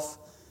yourself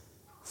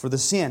for the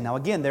sin. Now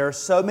again, there are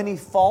so many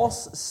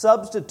false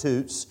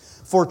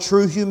substitutes for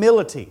true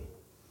humility.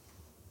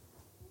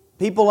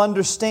 People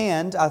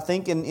understand, I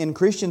think in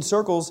Christian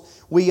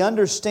circles, we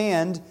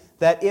understand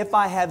that if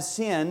I have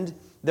sinned,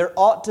 there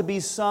ought to be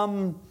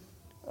some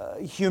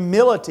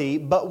humility,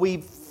 but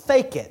we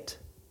fake it.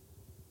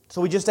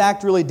 So we just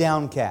act really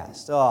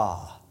downcast.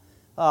 Shucks,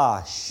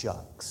 I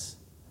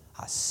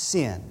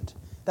sinned.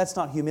 That's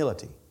not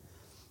humility.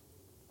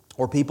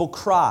 Or people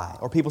cry.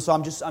 Or people say,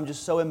 I'm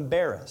just so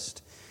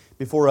embarrassed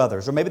before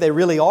others. Or maybe they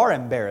really are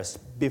embarrassed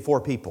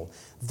before people.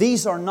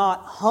 These are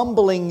not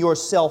humbling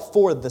yourself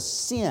for the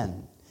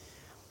sin.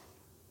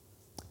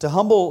 To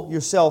humble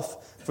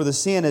yourself for the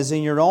sin is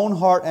in your own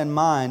heart and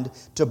mind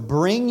to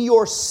bring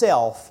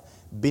yourself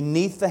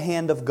beneath the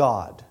hand of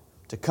God.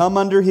 To come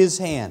under His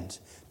hand.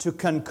 To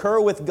concur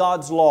with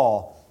God's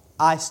law.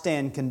 I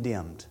stand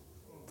condemned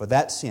for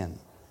that sin.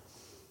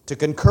 To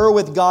concur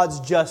with God's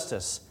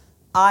justice.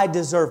 I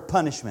deserve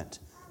punishment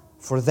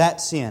for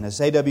that sin. As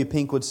A.W.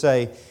 Pink would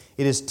say,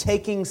 it is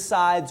taking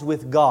sides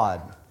with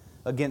God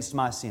against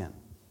my sin.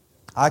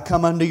 I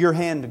come under your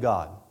hand,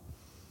 God.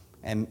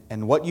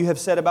 And what you have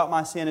said about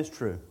my sin is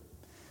true.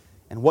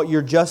 And what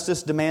your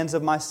justice demands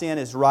of my sin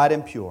is right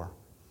and pure.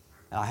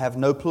 And I have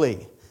no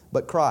plea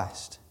but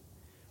Christ.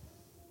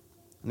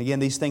 And again,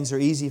 these things are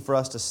easy for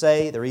us to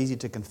say. They're easy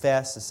to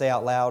confess, to say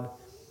out loud.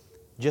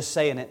 Just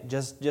saying it,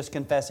 just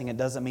confessing it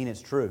doesn't mean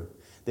it's true.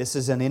 This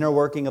is an inner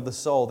working of the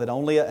soul that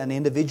only an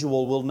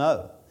individual will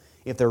know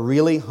if they're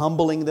really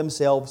humbling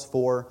themselves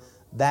for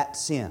that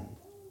sin.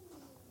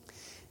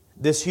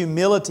 This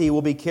humility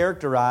will be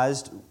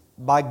characterized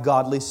by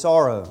godly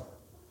sorrow.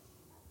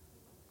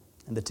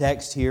 And the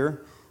text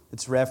here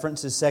that's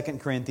referenced is 2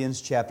 Corinthians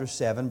chapter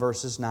 7,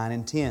 verses 9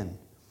 and 10.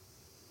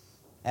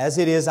 As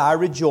it is, I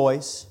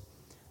rejoice,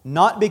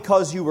 not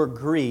because you were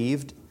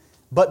grieved,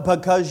 but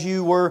because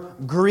you were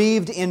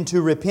grieved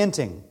into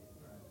repenting.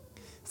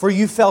 For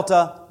you felt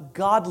a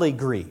godly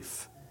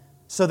grief,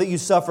 so that you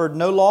suffered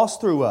no loss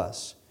through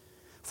us.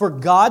 For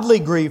godly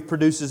grief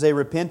produces a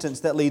repentance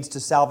that leads to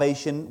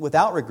salvation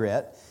without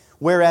regret,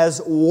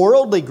 whereas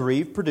worldly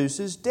grief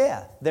produces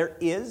death. There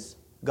is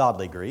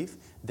godly grief.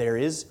 There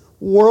is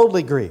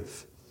worldly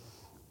grief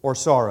or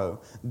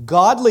sorrow.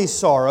 Godly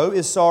sorrow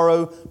is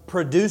sorrow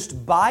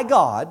produced by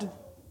God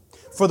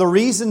for the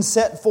reasons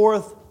set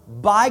forth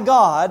by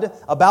God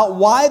about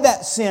why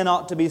that sin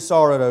ought to be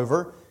sorrowed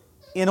over,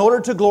 in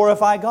order to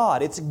glorify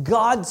God. It's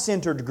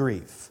God-centered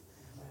grief.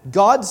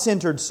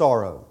 God-centered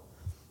sorrow.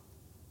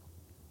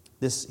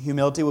 This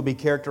humility will be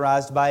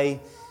characterized by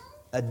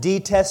a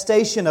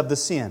detestation of the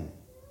sin.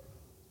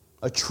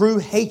 A true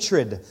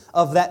hatred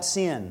of that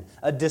sin.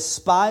 A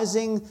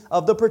despising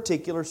of the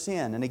particular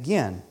sin. And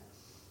again,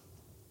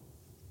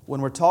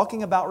 when we're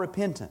talking about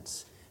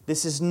repentance,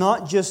 this is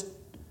not just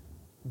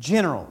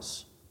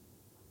generals,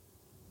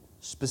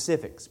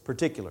 specifics,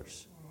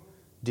 particulars.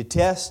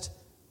 Detest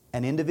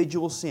an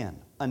individual sin.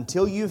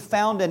 Until you've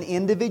found an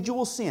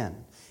individual sin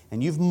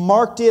and you've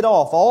marked it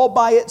off all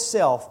by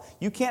itself,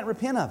 you can't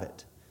repent of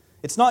it.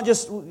 It's not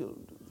just,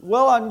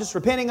 well, I'm just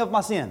repenting of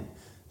my sin.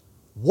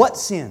 What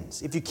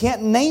sins? If you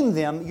can't name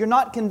them, you're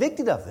not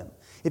convicted of them.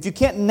 If you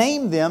can't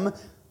name them,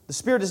 the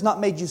Spirit has not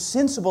made you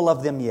sensible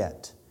of them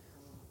yet.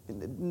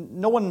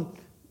 No one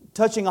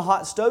touching a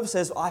hot stove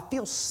says, I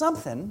feel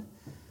something.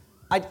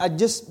 I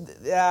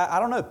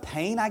don't know,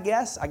 pain, I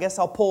guess. I guess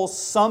I'll pull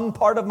some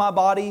part of my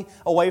body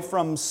away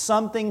from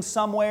something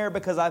somewhere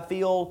because I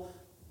feel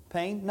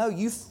pain. No,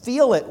 you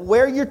feel it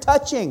where you're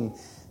touching.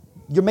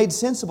 You're made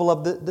sensible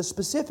of the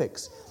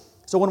specifics.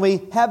 So when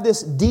we have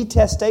this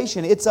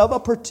detestation, it's of a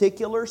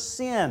particular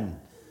sin.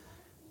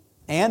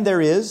 And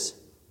there is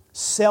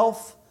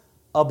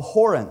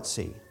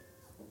self-abhorrency.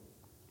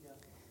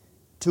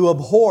 To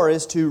abhor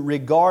is to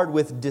regard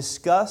with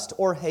disgust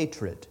or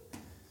hatred.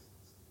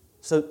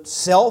 So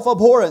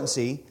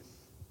self-abhorrency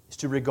is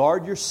to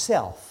regard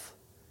yourself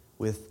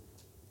with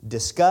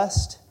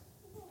disgust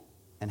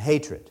and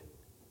hatred.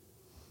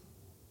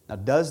 Now,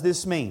 does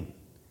this mean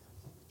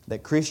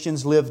that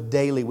Christians live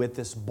daily with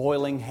this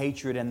boiling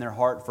hatred in their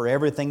heart for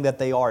everything that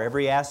they are,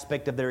 every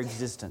aspect of their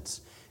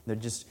existence. They're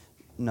just,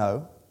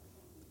 no.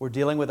 We're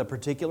dealing with a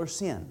particular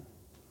sin.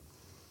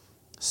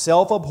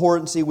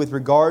 Self-abhorrency with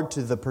regard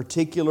to the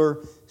particular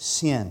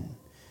sin,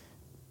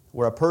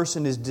 where a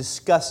person is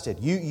disgusted.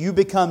 You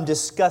become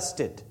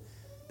disgusted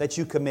that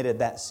you committed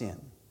that sin.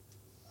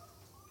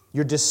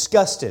 You're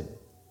disgusted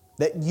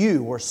that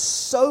you were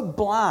so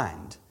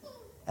blind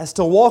as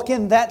to walk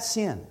in that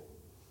sin.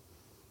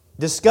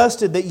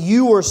 Disgusted that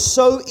you were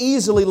so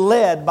easily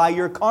led by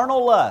your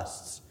carnal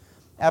lusts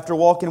after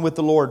walking with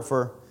the Lord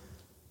for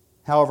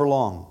however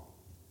long.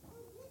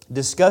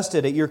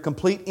 Disgusted at your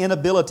complete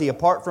inability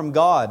apart from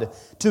God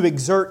to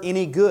exert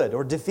any good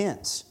or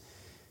defense.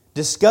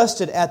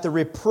 Disgusted at the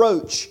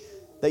reproach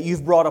that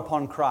you've brought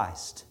upon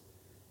Christ.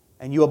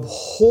 And you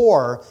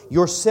abhor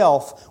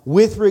yourself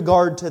with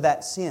regard to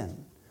that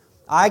sin.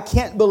 I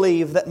can't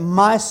believe that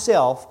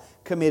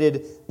myself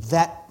committed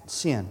that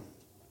sin.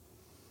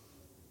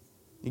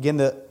 Again,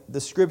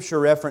 the scripture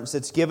reference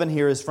that's given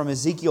here is from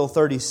Ezekiel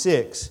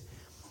 36,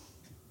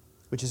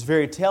 which is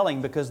very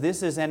telling because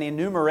this is an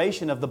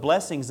enumeration of the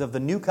blessings of the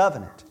new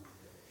covenant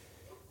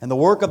and the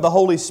work of the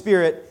Holy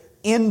Spirit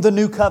in the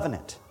new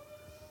covenant.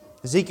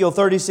 Ezekiel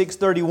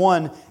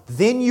 36:31,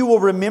 "Then you will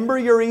remember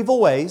your evil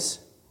ways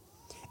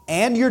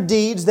and your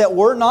deeds that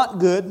were not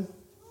good,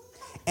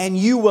 and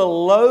you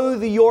will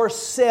loathe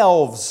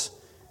yourselves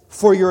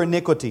for your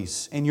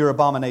iniquities and your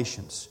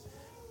abominations."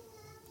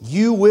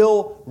 You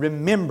will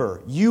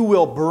remember, you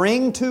will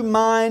bring to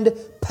mind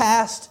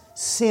past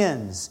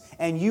sins,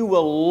 and you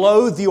will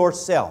loathe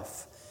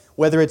yourself.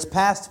 Whether it's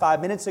past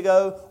 5 minutes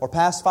ago or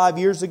past 5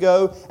 years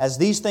ago, as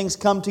these things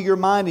come to your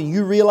mind and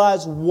you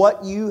realize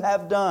what you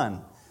have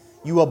done,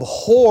 you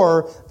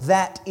abhor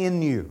that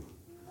in you.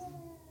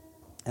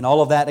 And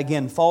all of that,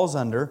 again, falls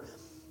under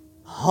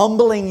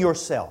humbling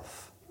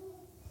yourself,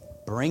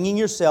 bringing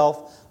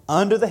yourself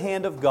under the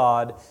hand of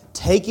God,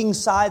 taking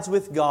sides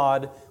with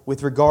God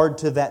with regard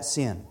to that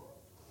sin.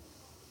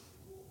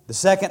 The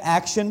second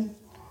action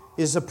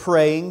is a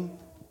praying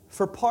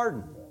for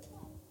pardon.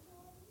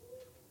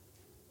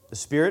 The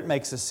Spirit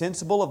makes us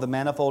sensible of the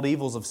manifold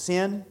evils of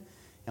sin,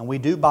 and we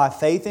do by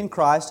faith in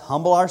Christ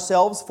humble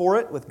ourselves for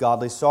it with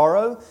godly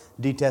sorrow,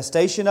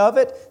 detestation of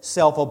it,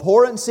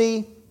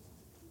 self-abhorrency,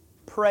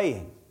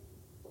 praying,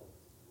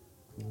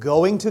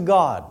 going to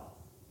God.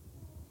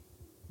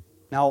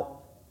 Now,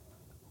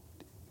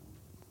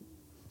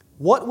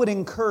 what would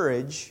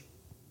encourage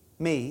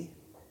me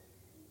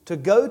to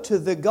go to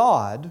the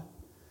God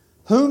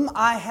whom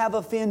I have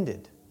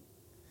offended,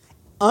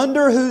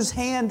 under whose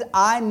hand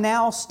I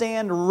now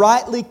stand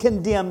rightly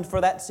condemned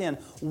for that sin?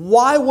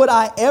 Why would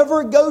I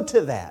ever go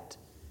to that?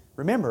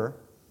 Remember,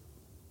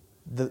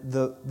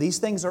 these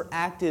things are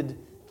acted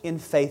in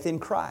faith in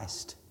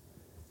Christ.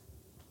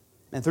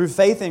 And through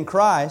faith in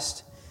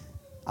Christ,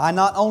 I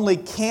not only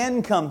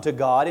can come to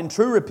God in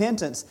true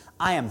repentance,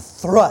 I am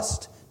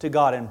thrust to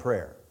God in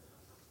prayer.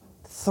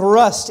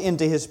 Thrust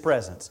into His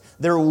presence.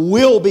 There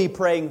will be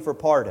praying for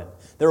pardon.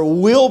 There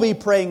will be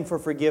praying for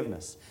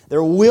forgiveness.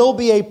 There will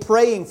be a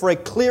praying for a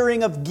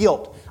clearing of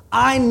guilt.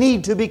 I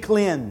need to be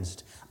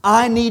cleansed.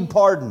 I need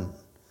pardon.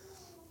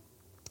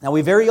 Now,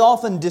 we very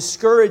often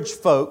discourage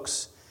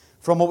folks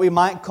from what we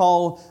might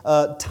call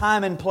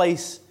time and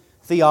place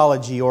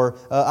theology, or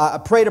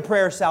pray to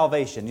prayer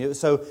salvation.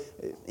 So,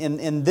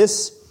 in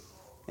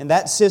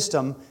that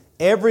system,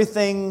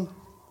 everything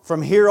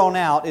from here on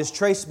out is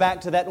traced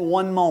back to that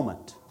one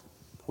moment.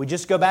 We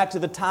just go back to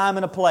the time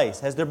and a place.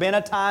 Has there been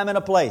a time and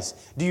a place?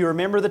 Do you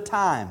remember the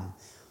time?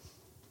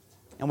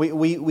 And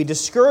we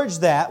discourage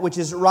that, which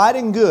is right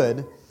and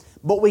good,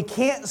 but we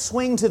can't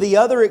swing to the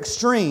other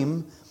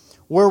extreme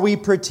where we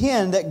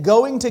pretend that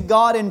going to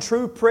God in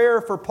true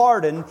prayer for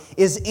pardon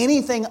is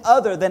anything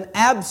other than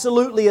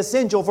absolutely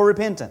essential for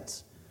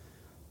repentance.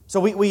 So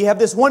we have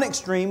this one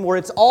extreme where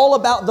it's all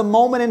about the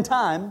moment in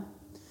time.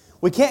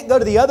 We can't go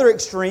to the other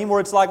extreme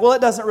where it's like, well,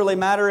 it doesn't really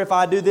matter if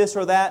I do this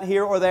or that,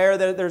 here or there.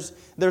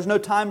 There's no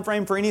time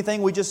frame for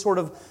anything. We just sort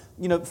of,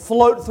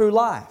 float through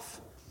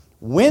life.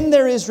 When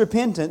there is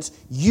repentance,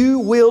 you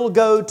will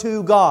go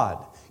to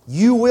God.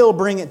 You will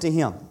bring it to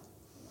Him.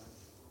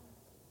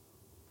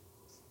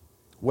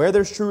 Where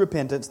there's true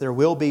repentance, there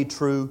will be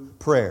true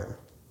prayer.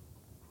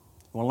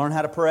 You want to learn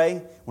how to pray?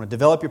 You want to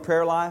develop your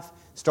prayer life?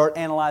 Start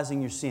analyzing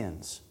your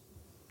sins.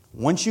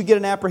 Once you get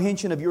an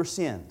apprehension of your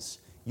sins,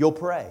 you'll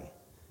pray.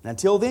 And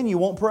until then, you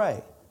won't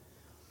pray.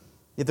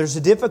 If there's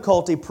a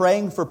difficulty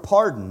praying for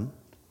pardon,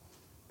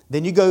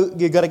 then you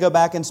got to go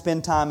back and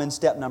spend time in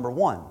step number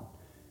 1.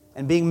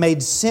 And being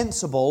made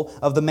sensible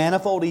of the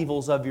manifold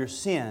evils of your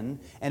sin,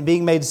 and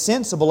being made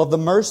sensible of the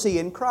mercy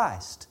in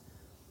Christ.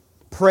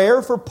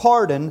 Prayer for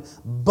pardon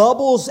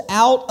bubbles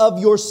out of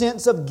your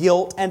sense of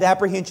guilt and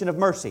apprehension of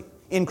mercy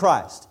in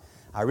Christ.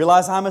 I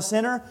realize I'm a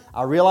sinner.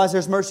 I realize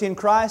there's mercy in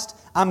Christ.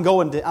 I'm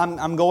going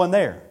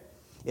there.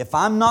 If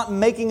I'm not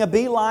making a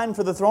beeline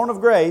for the throne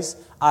of grace,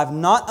 I've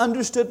not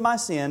understood my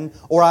sin,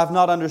 or I've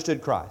not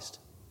understood Christ.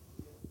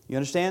 You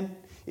understand?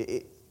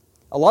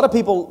 A lot of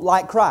people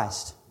like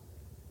Christ.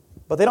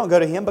 But they don't go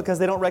to Him because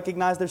they don't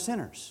recognize they're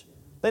sinners.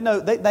 They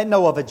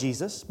know of a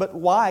Jesus, but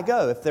why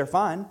go if they're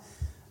fine?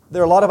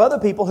 There are a lot of other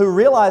people who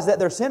realize that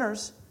they're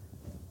sinners,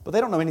 but they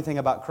don't know anything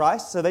about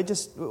Christ, so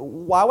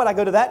why would I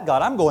go to that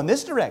God? I'm going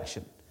this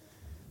direction.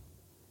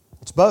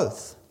 It's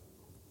both.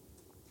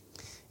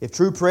 If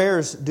true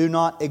prayers do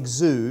not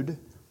exude,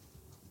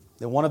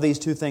 then one of these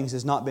two things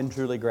has not been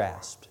truly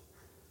grasped.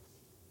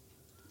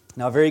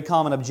 Now, a very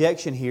common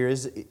objection here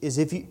is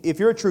if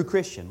you're a true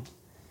Christian,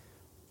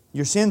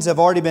 your sins have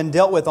already been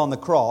dealt with on the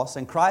cross,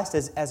 and Christ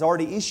has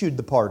already issued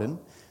the pardon,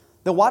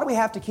 then why do we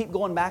have to keep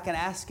going back and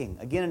asking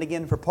again and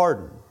again for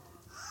pardon?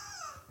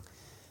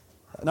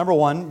 Number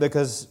one,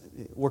 because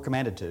we're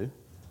commanded to.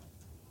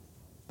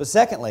 But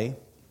secondly,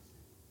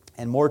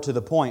 and more to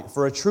the point,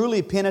 for a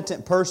truly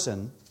penitent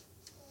person,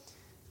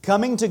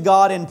 coming to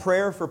God in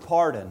prayer for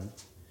pardon,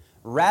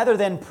 rather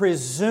than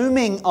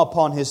presuming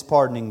upon His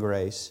pardoning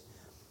grace,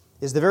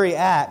 is the very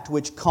act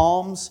which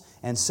calms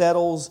and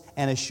settles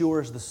and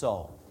assures the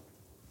soul.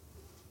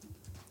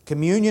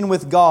 Communion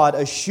with God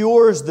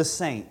assures the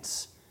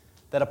saints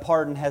that a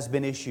pardon has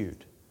been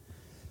issued.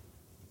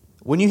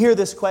 When you hear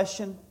this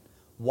question,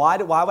 why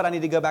would I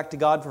need to go back to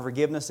God for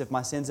forgiveness if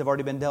my sins have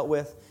already been dealt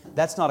with?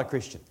 That's not a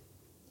Christian.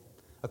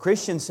 A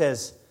Christian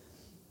says,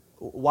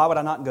 why would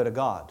I not go to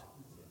God?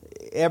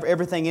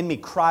 Everything in me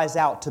cries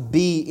out to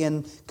be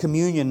in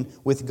communion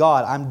with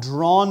God. I'm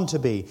drawn to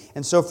be.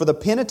 And so for the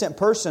penitent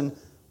person,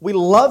 we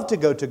love to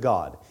go to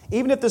God.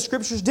 Even if the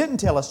Scriptures didn't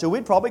tell us to,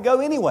 we'd probably go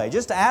anyway,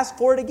 just to ask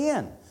for it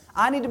again.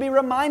 I need to be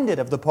reminded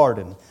of the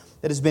pardon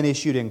that has been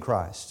issued in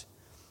Christ.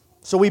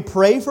 So we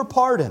pray for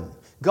pardon.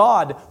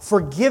 God,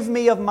 forgive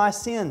me of my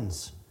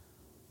sins.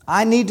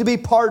 I need to be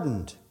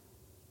pardoned.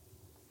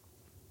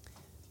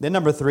 Then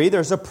number 3,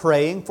 there's a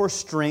praying for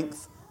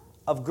strength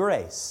of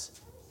grace.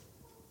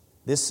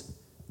 This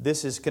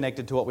is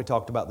connected to what we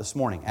talked about this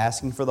morning,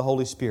 asking for the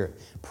Holy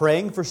Spirit.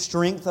 Praying for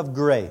strength of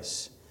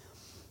grace.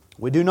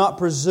 We do not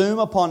presume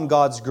upon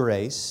God's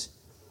grace.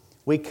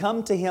 We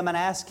come to Him and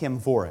ask Him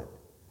for it.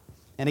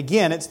 And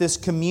again, it's this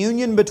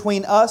communion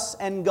between us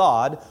and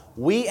God,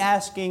 we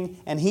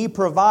asking and He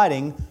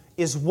providing,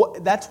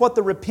 that's what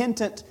the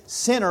repentant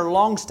sinner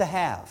longs to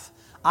have.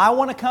 I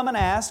want to come and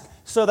ask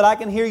so that I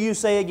can hear you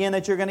say again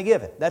that you're going to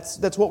give it.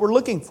 That's what we're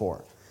looking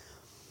for.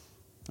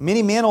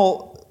 Many men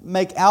will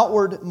make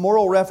outward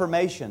moral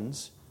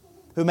reformations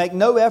who make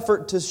no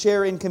effort to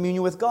share in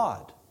communion with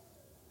God.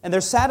 And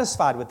they're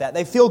satisfied with that.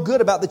 They feel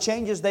good about the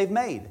changes they've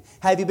made.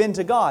 Have you been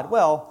to God?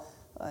 Well,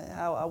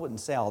 I wouldn't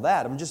say all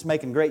that. I'm just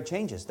making great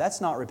changes.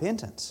 That's not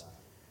repentance.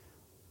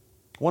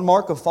 One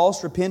mark of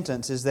false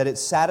repentance is that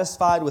it's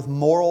satisfied with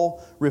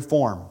moral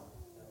reform.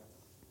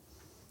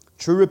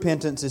 True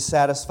repentance is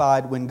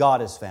satisfied when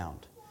God is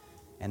found.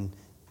 And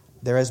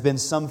there has been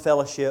some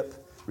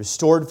fellowship,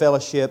 restored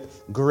fellowship,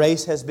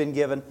 grace has been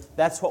given.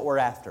 That's what we're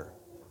after.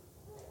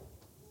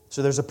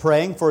 So there's a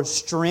praying for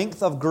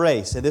strength of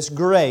grace. And this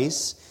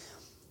grace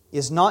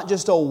is not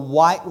just a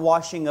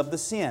whitewashing of the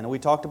sin. We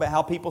talked about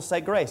how people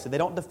say grace, and they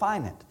don't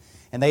define it.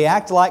 And they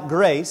act like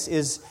grace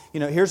is,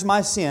 here's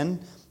my sin,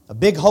 a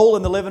big hole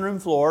in the living room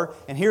floor,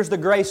 and here's the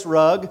grace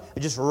rug. I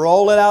just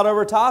roll it out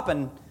over top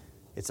and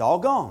it's all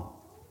gone.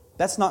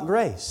 That's not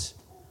grace.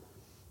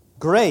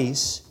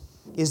 Grace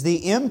is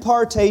the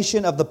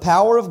impartation of the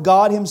power of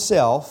God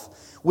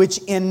Himself, which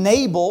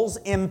empowers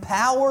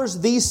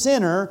the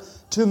sinner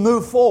to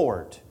move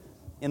forward,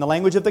 in the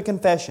language of the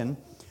confession,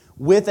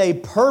 with a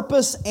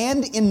purpose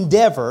and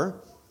endeavor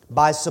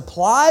by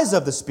supplies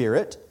of the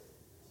Spirit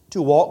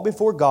to walk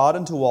before God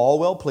unto all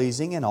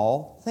well-pleasing in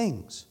all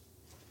things.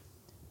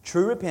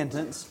 True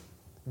repentance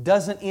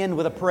doesn't end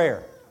with a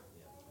prayer.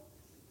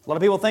 A lot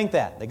of people think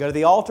that. They go to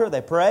the altar,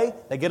 they pray,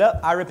 they get up,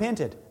 I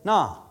repented.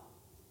 Nah.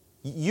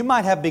 You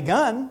might have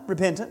begun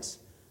repentance.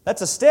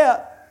 That's a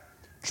step.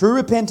 True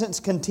repentance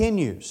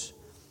continues.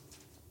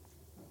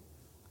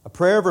 A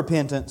prayer of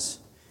repentance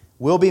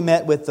will be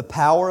met with the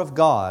power of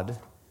God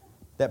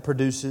that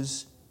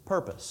produces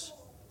purpose.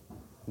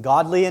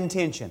 Godly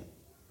intention.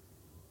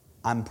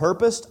 I'm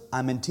purposed,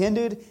 I'm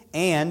intended,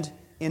 and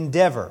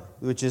endeavor,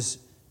 which is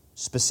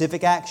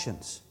specific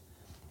actions.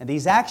 And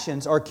these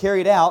actions are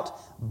carried out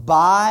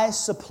by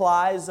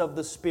supplies of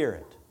the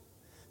Spirit.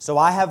 So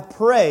I have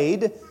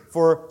prayed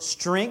for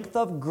strength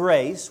of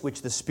grace,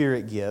 which the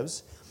Spirit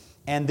gives,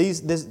 and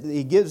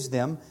He gives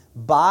them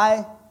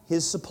by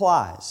His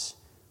supplies.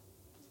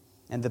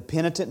 And the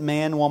penitent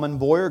man, woman,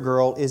 boy, or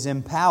girl is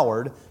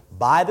empowered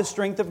by the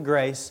strength of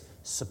grace,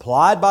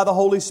 supplied by the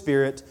Holy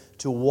Spirit,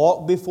 to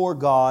walk before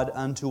God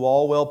unto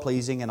all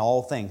well-pleasing in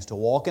all things, to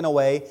walk in a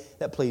way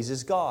that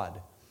pleases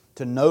God,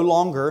 to no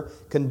longer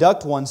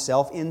conduct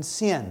oneself in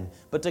sin,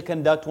 but to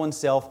conduct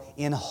oneself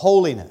in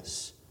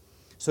holiness.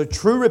 So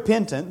true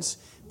repentance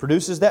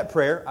produces that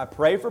prayer. I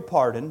pray for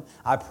pardon.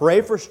 I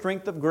pray for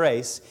strength of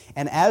grace.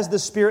 And as the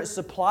Spirit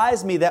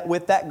supplies me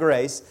with that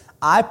grace,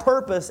 I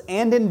purpose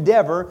and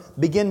endeavor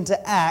begin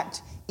to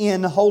act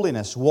in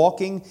holiness,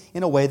 walking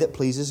in a way that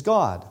pleases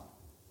God.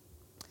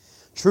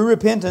 True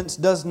repentance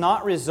does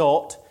not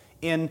result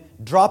in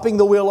dropping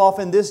the wheel off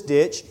in this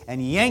ditch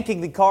and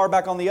yanking the car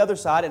back on the other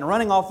side and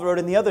running off the road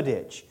in the other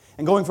ditch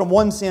and going from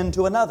one sin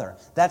to another.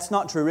 That's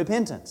not true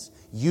repentance.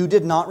 You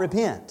did not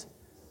repent.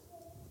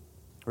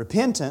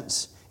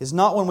 Repentance is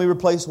not when we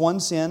replace one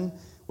sin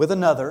with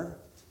another.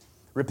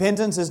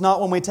 Repentance is not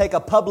when we take a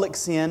public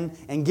sin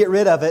and get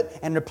rid of it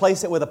and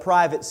replace it with a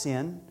private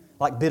sin,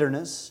 like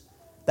bitterness.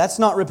 That's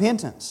not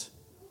repentance.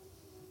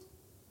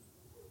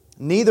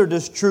 Neither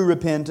does true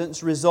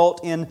repentance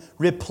result in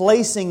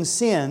replacing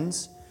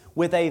sins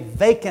with a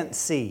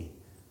vacancy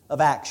of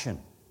action.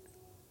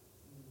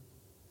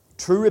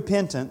 True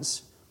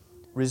repentance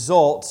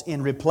results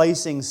in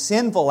replacing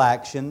sinful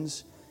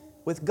actions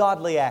with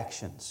godly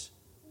actions.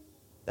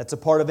 That's a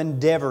part of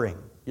endeavoring.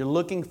 You're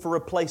looking for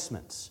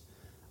replacements.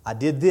 I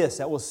did this,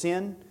 that was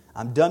sin.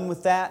 I'm done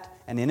with that,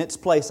 and in its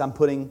place I'm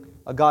putting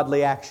a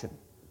godly action.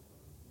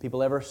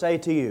 People ever say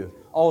to you,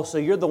 "Oh, so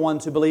you're the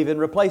ones who believe in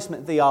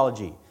replacement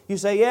theology." You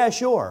say, "Yeah,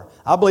 sure.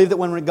 I believe that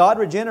when God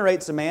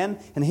regenerates a man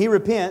and he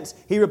repents,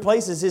 He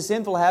replaces his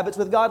sinful habits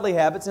with godly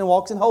habits and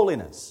walks in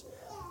holiness."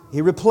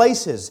 He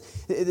replaces.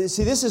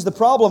 See, this is the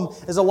problem,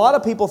 is a lot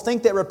of people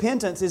think that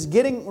repentance is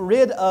getting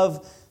rid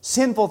of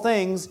sinful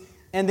things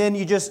and then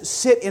you just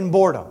sit in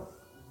boredom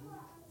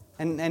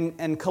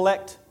and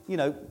collect,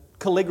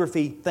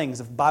 calligraphy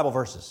things of Bible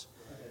verses.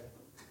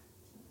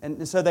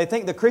 And so they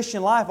think the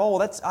Christian life,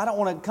 I don't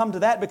want to come to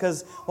that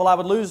because, I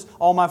would lose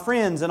all my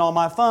friends and all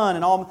my fun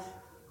and all.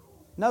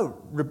 No,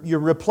 you're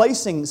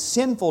replacing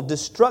sinful,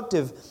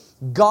 destructive,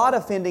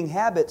 God-offending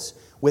habits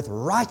with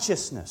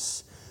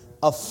righteousness,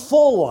 a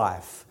full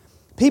life.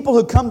 People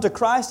who come to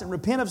Christ and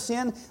repent of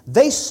sin,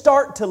 they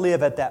start to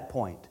live at that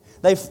point.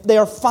 They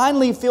are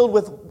finally filled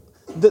with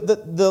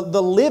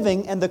the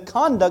living and the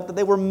conduct that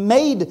they were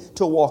made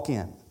to walk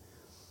in.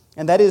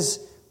 And that is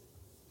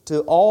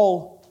to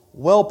all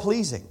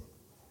well-pleasing,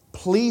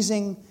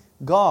 pleasing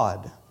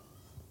God,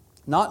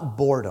 not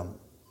boredom.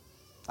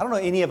 I don't know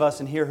any of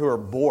us in here who are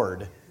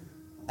bored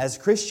as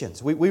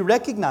Christians. We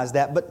recognize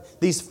that,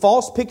 but these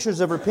false pictures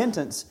of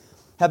repentance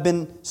have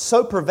been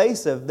so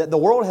pervasive that the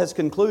world has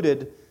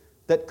concluded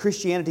that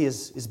Christianity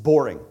is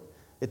boring.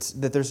 It's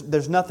that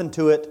there's nothing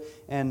to it,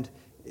 and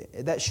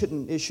it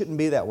shouldn't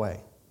be that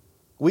way.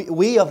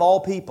 We of all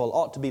people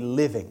ought to be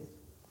living,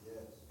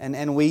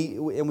 and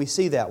we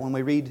see that when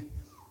we read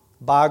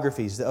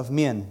biographies of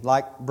men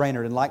like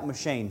Brainerd and like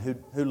M'Cheyne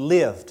who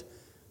lived.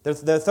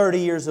 Their 30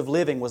 years of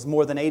living was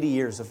more than 80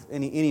 years of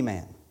any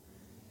man.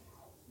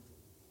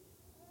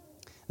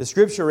 The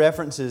Scripture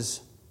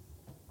references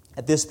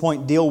at this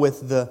point deal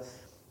with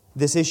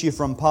this issue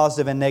from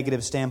positive and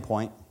negative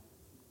standpoint.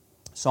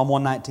 Psalm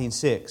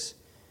 119:6.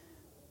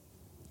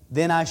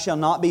 "Then I shall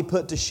not be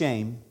put to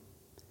shame,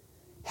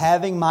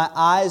 having my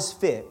eyes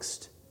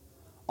fixed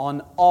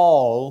on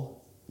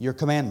all your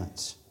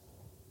commandments."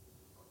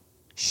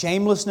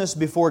 Shamelessness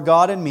before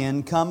God and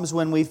men comes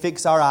when we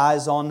fix our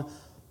eyes on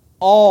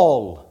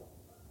all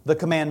the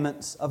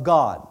commandments of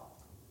God,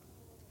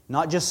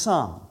 not just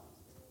some.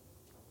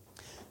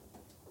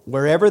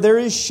 Wherever there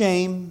is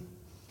shame,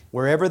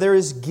 wherever there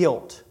is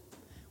guilt,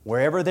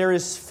 wherever there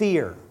is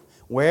fear,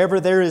 wherever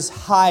there is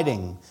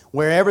hiding,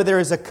 wherever there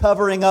is a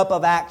covering up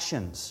of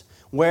actions,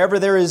 wherever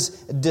there is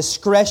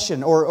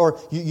discretion, or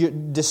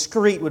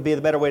discreet would be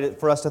the better way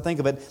for us to think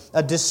of it,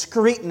 a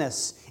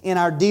discreetness in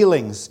our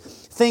dealings.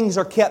 Things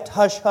are kept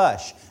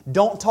hush-hush.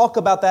 Don't talk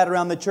about that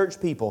around the church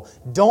people.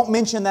 Don't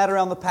mention that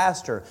around the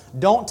pastor.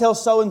 Don't tell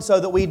so-and-so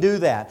that we do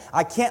that.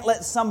 I can't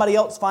let somebody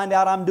else find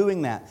out I'm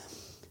doing that.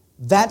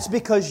 That's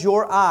because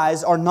your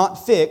eyes are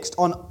not fixed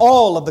on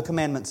all of the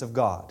commandments of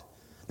God.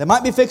 They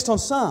might be fixed on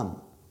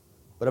some,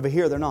 but over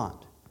here they're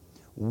not.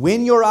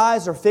 When your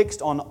eyes are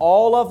fixed on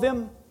all of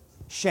them,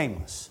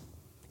 shameless.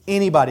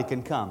 Anybody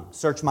can come.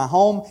 Search my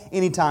home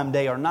anytime,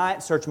 day or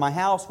night. Search my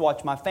house,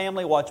 watch my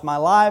family, watch my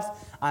life.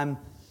 I'm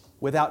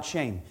without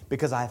shame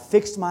because I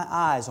fixed my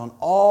eyes on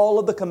all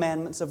of the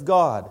commandments of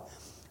God.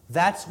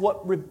 That's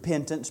what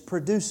repentance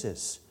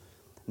produces.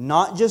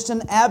 Not just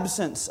an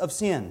absence of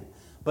sin,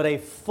 but a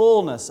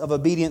fullness of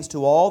obedience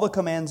to all the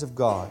commands of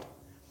God.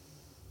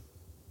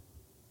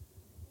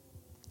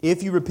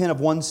 If you repent of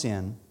one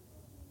sin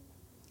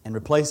and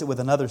replace it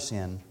with another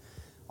sin,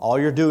 all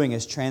you're doing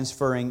is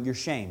transferring your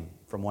shame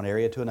from one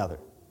area to another.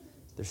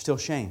 There's still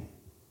shame.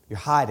 You're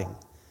hiding.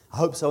 I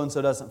hope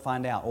so-and-so doesn't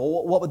find out.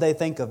 Well, what would they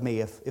think of me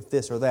if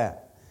this or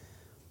that?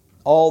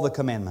 All the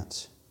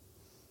commandments.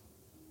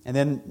 And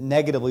then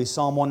negatively,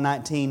 Psalm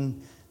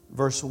 119,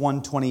 verse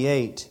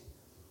 128.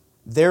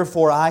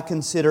 "Therefore I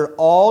consider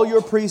all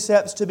your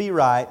precepts to be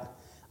right.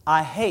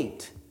 I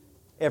hate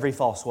every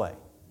false way."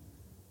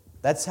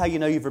 That's how you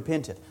know you've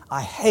repented.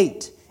 I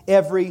hate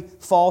every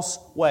false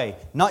way.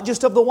 Not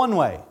just of the one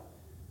way.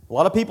 A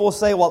lot of people will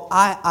say,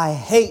 I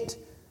hate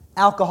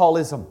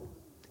alcoholism.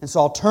 And so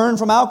I'll turn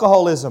from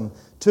alcoholism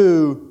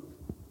to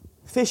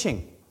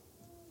fishing.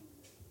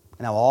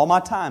 And now all my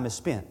time is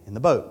spent in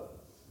the boat,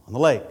 on the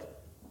lake.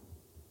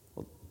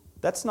 Well,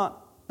 that's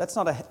not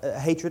a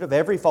hatred of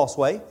every false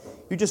way.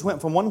 You just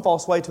went from one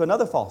false way to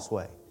another false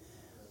way.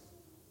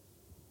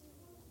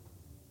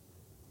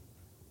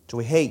 So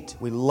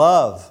we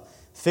love,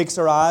 fix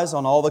our eyes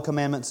on all the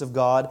commandments of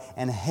God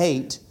and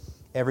hate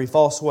every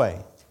false way.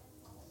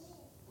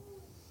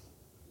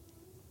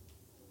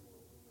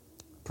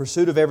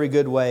 Pursuit of every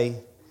good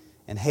way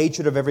and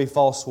hatred of every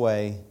false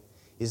way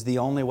is the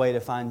only way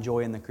to find joy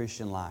in the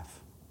Christian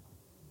life.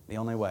 The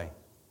only way.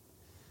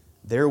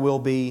 There will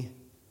be,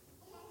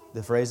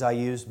 the phrase I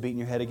used, beating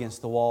your head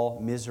against the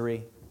wall,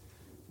 misery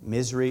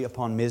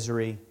upon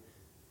misery,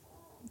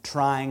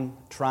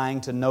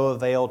 trying to no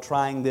avail,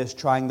 trying this,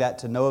 trying that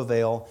to no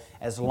avail,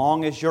 as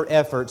long as your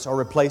efforts are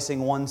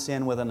replacing one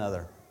sin with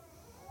another.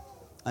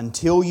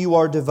 Until you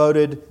are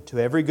devoted to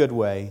every good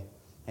way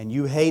and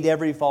you hate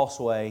every false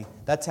way,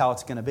 that's how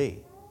it's going to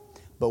be.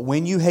 But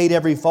when you hate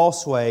every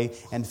false way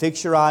and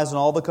fix your eyes on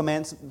all the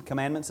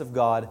commandments of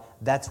God,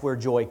 that's where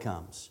joy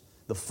comes.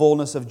 The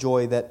fullness of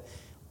joy that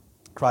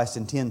Christ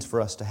intends for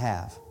us to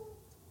have.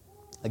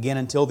 Again,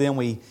 until then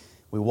we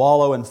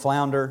wallow and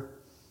flounder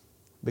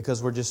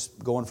because we're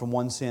just going from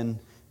one sin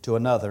to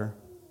another.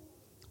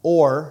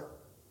 Or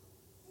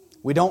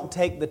we don't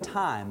take the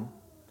time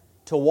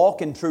to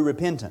walk in true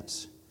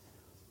repentance.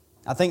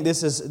 I think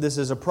this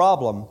is a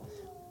problem.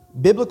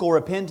 Biblical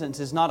repentance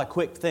is not a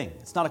quick thing.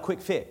 It's not a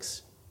quick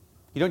fix.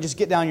 You don't just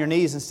get down on your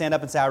knees and stand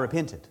up and say, I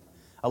repented.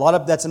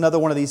 That's another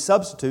one of these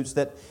substitutes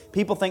that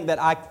people think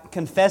that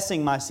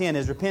confessing my sin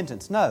is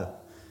repentance. No.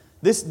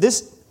 This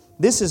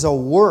is a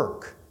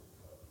work.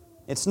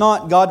 It's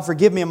not, God,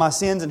 forgive me of my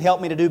sins and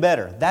help me to do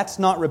better. That's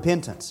not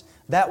repentance.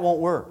 That won't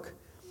work.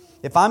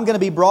 If I'm going to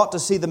be brought to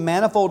see the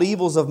manifold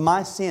evils of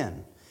my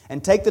sin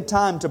and take the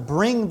time to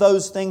bring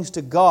those things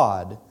to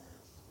God,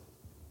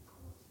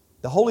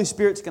 the Holy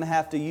Spirit's going to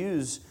have to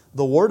use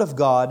the Word of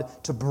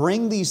God to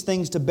bring these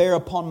things to bear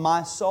upon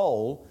my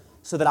soul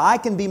so that I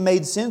can be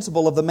made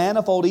sensible of the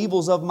manifold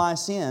evils of my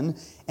sin.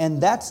 And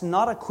that's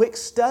not a quick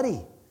study.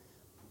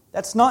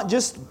 That's not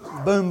just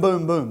boom,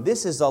 boom, boom.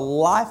 This is a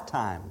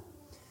lifetime.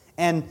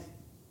 And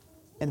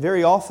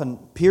very often,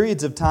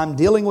 periods of time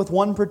dealing with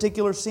one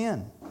particular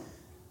sin.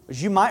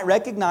 Because you might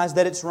recognize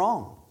that it's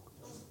wrong.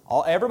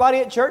 Everybody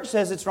at church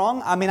says it's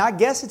wrong. I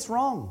guess it's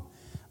wrong.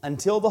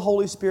 Until the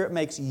Holy Spirit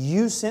makes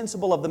you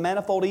sensible of the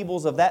manifold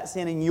evils of that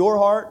sin in your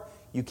heart,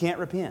 you can't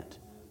repent.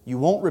 You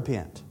won't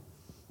repent.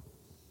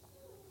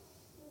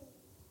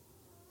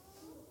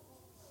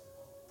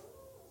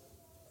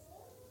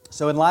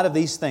 So in light of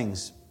these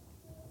things,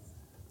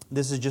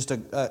 this is just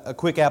a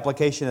quick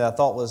application that I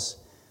thought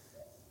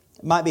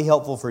might be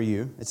helpful for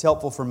you. It's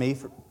helpful for me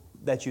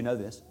that you know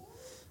this.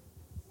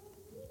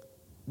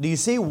 Do you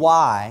see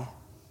why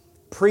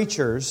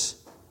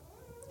preachers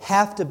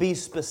have to be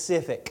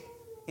specific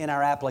in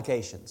our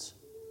applications?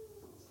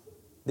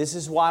 This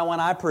is why when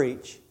I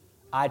preach,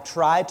 I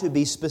try to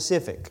be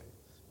specific.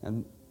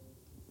 And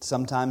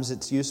sometimes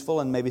it's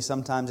useful and maybe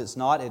sometimes it's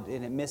not,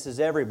 and it misses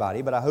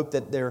everybody, but I hope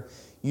that they're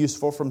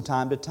useful from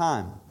time to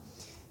time.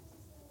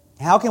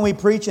 How can we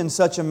preach in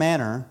such a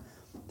manner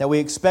that we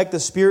expect the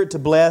Spirit to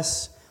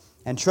bless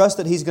and trust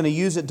that He's going to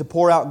use it to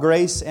pour out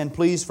grace and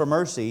pleas for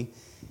mercy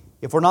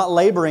if we're not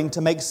laboring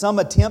to make some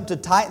attempt to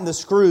tighten the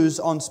screws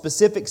on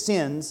specific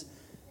sins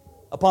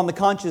upon the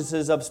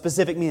consciences of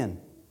specific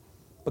men?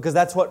 Because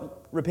that's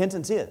what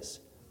repentance is.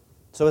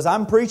 So as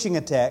I'm preaching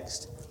a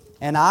text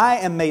and I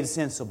am made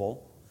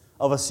sensible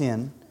of a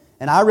sin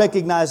and I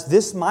recognize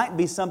this might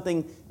be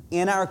something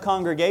in our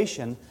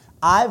congregation,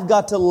 I've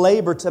got to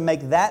labor to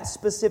make that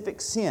specific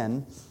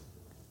sin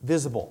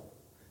visible.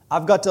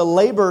 I've got to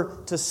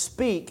labor to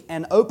speak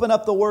and open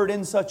up the Word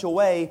in such a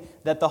way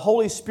that the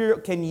Holy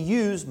Spirit can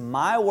use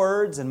my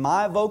words and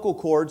my vocal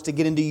cords to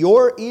get into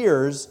your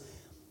ears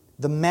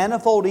the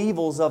manifold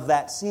evils of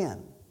that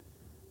sin.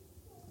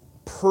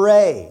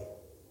 Pray.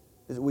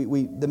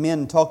 The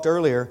men talked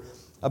earlier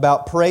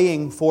about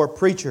praying for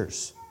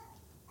preachers.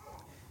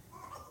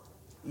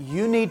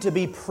 You need to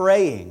be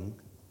praying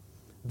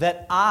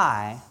that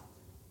I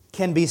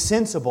can be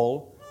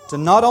sensible to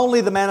not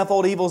only the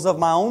manifold evils of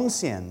my own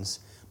sins,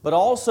 but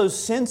also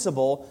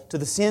sensible to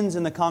the sins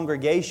in the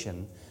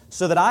congregation,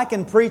 so that I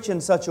can preach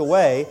in such a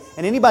way,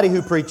 and anybody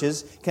who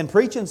preaches can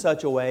preach in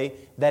such a way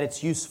that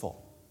it's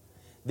useful.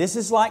 This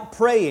is like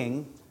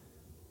praying.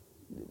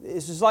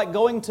 This is like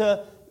going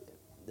to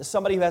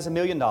somebody who has $1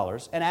 million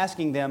and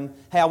asking them,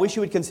 hey, I wish you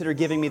would consider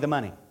giving me the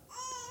money.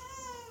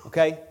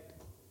 Okay?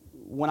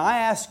 When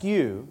I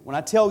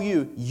tell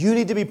you, you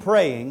need to be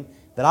praying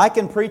that I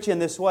can preach in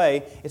this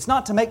way, it's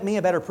not to make me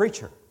a better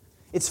preacher.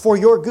 It's for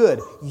your good.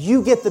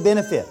 You get the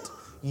benefit.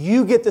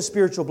 You get the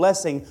spiritual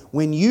blessing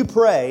when you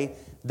pray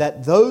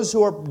that those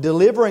who are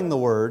delivering the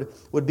Word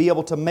would be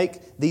able to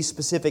make these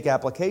specific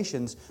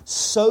applications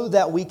so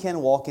that we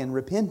can walk in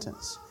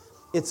repentance.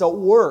 It's a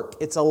work.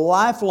 It's a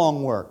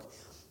lifelong work.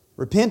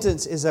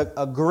 Repentance is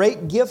a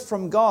great gift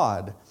from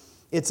God.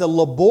 It's a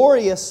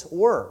laborious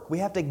work. We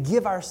have to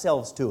give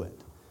ourselves to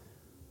it.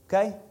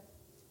 Okay?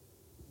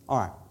 All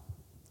right.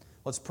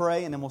 Let's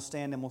pray and then we'll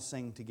stand and we'll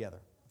sing together.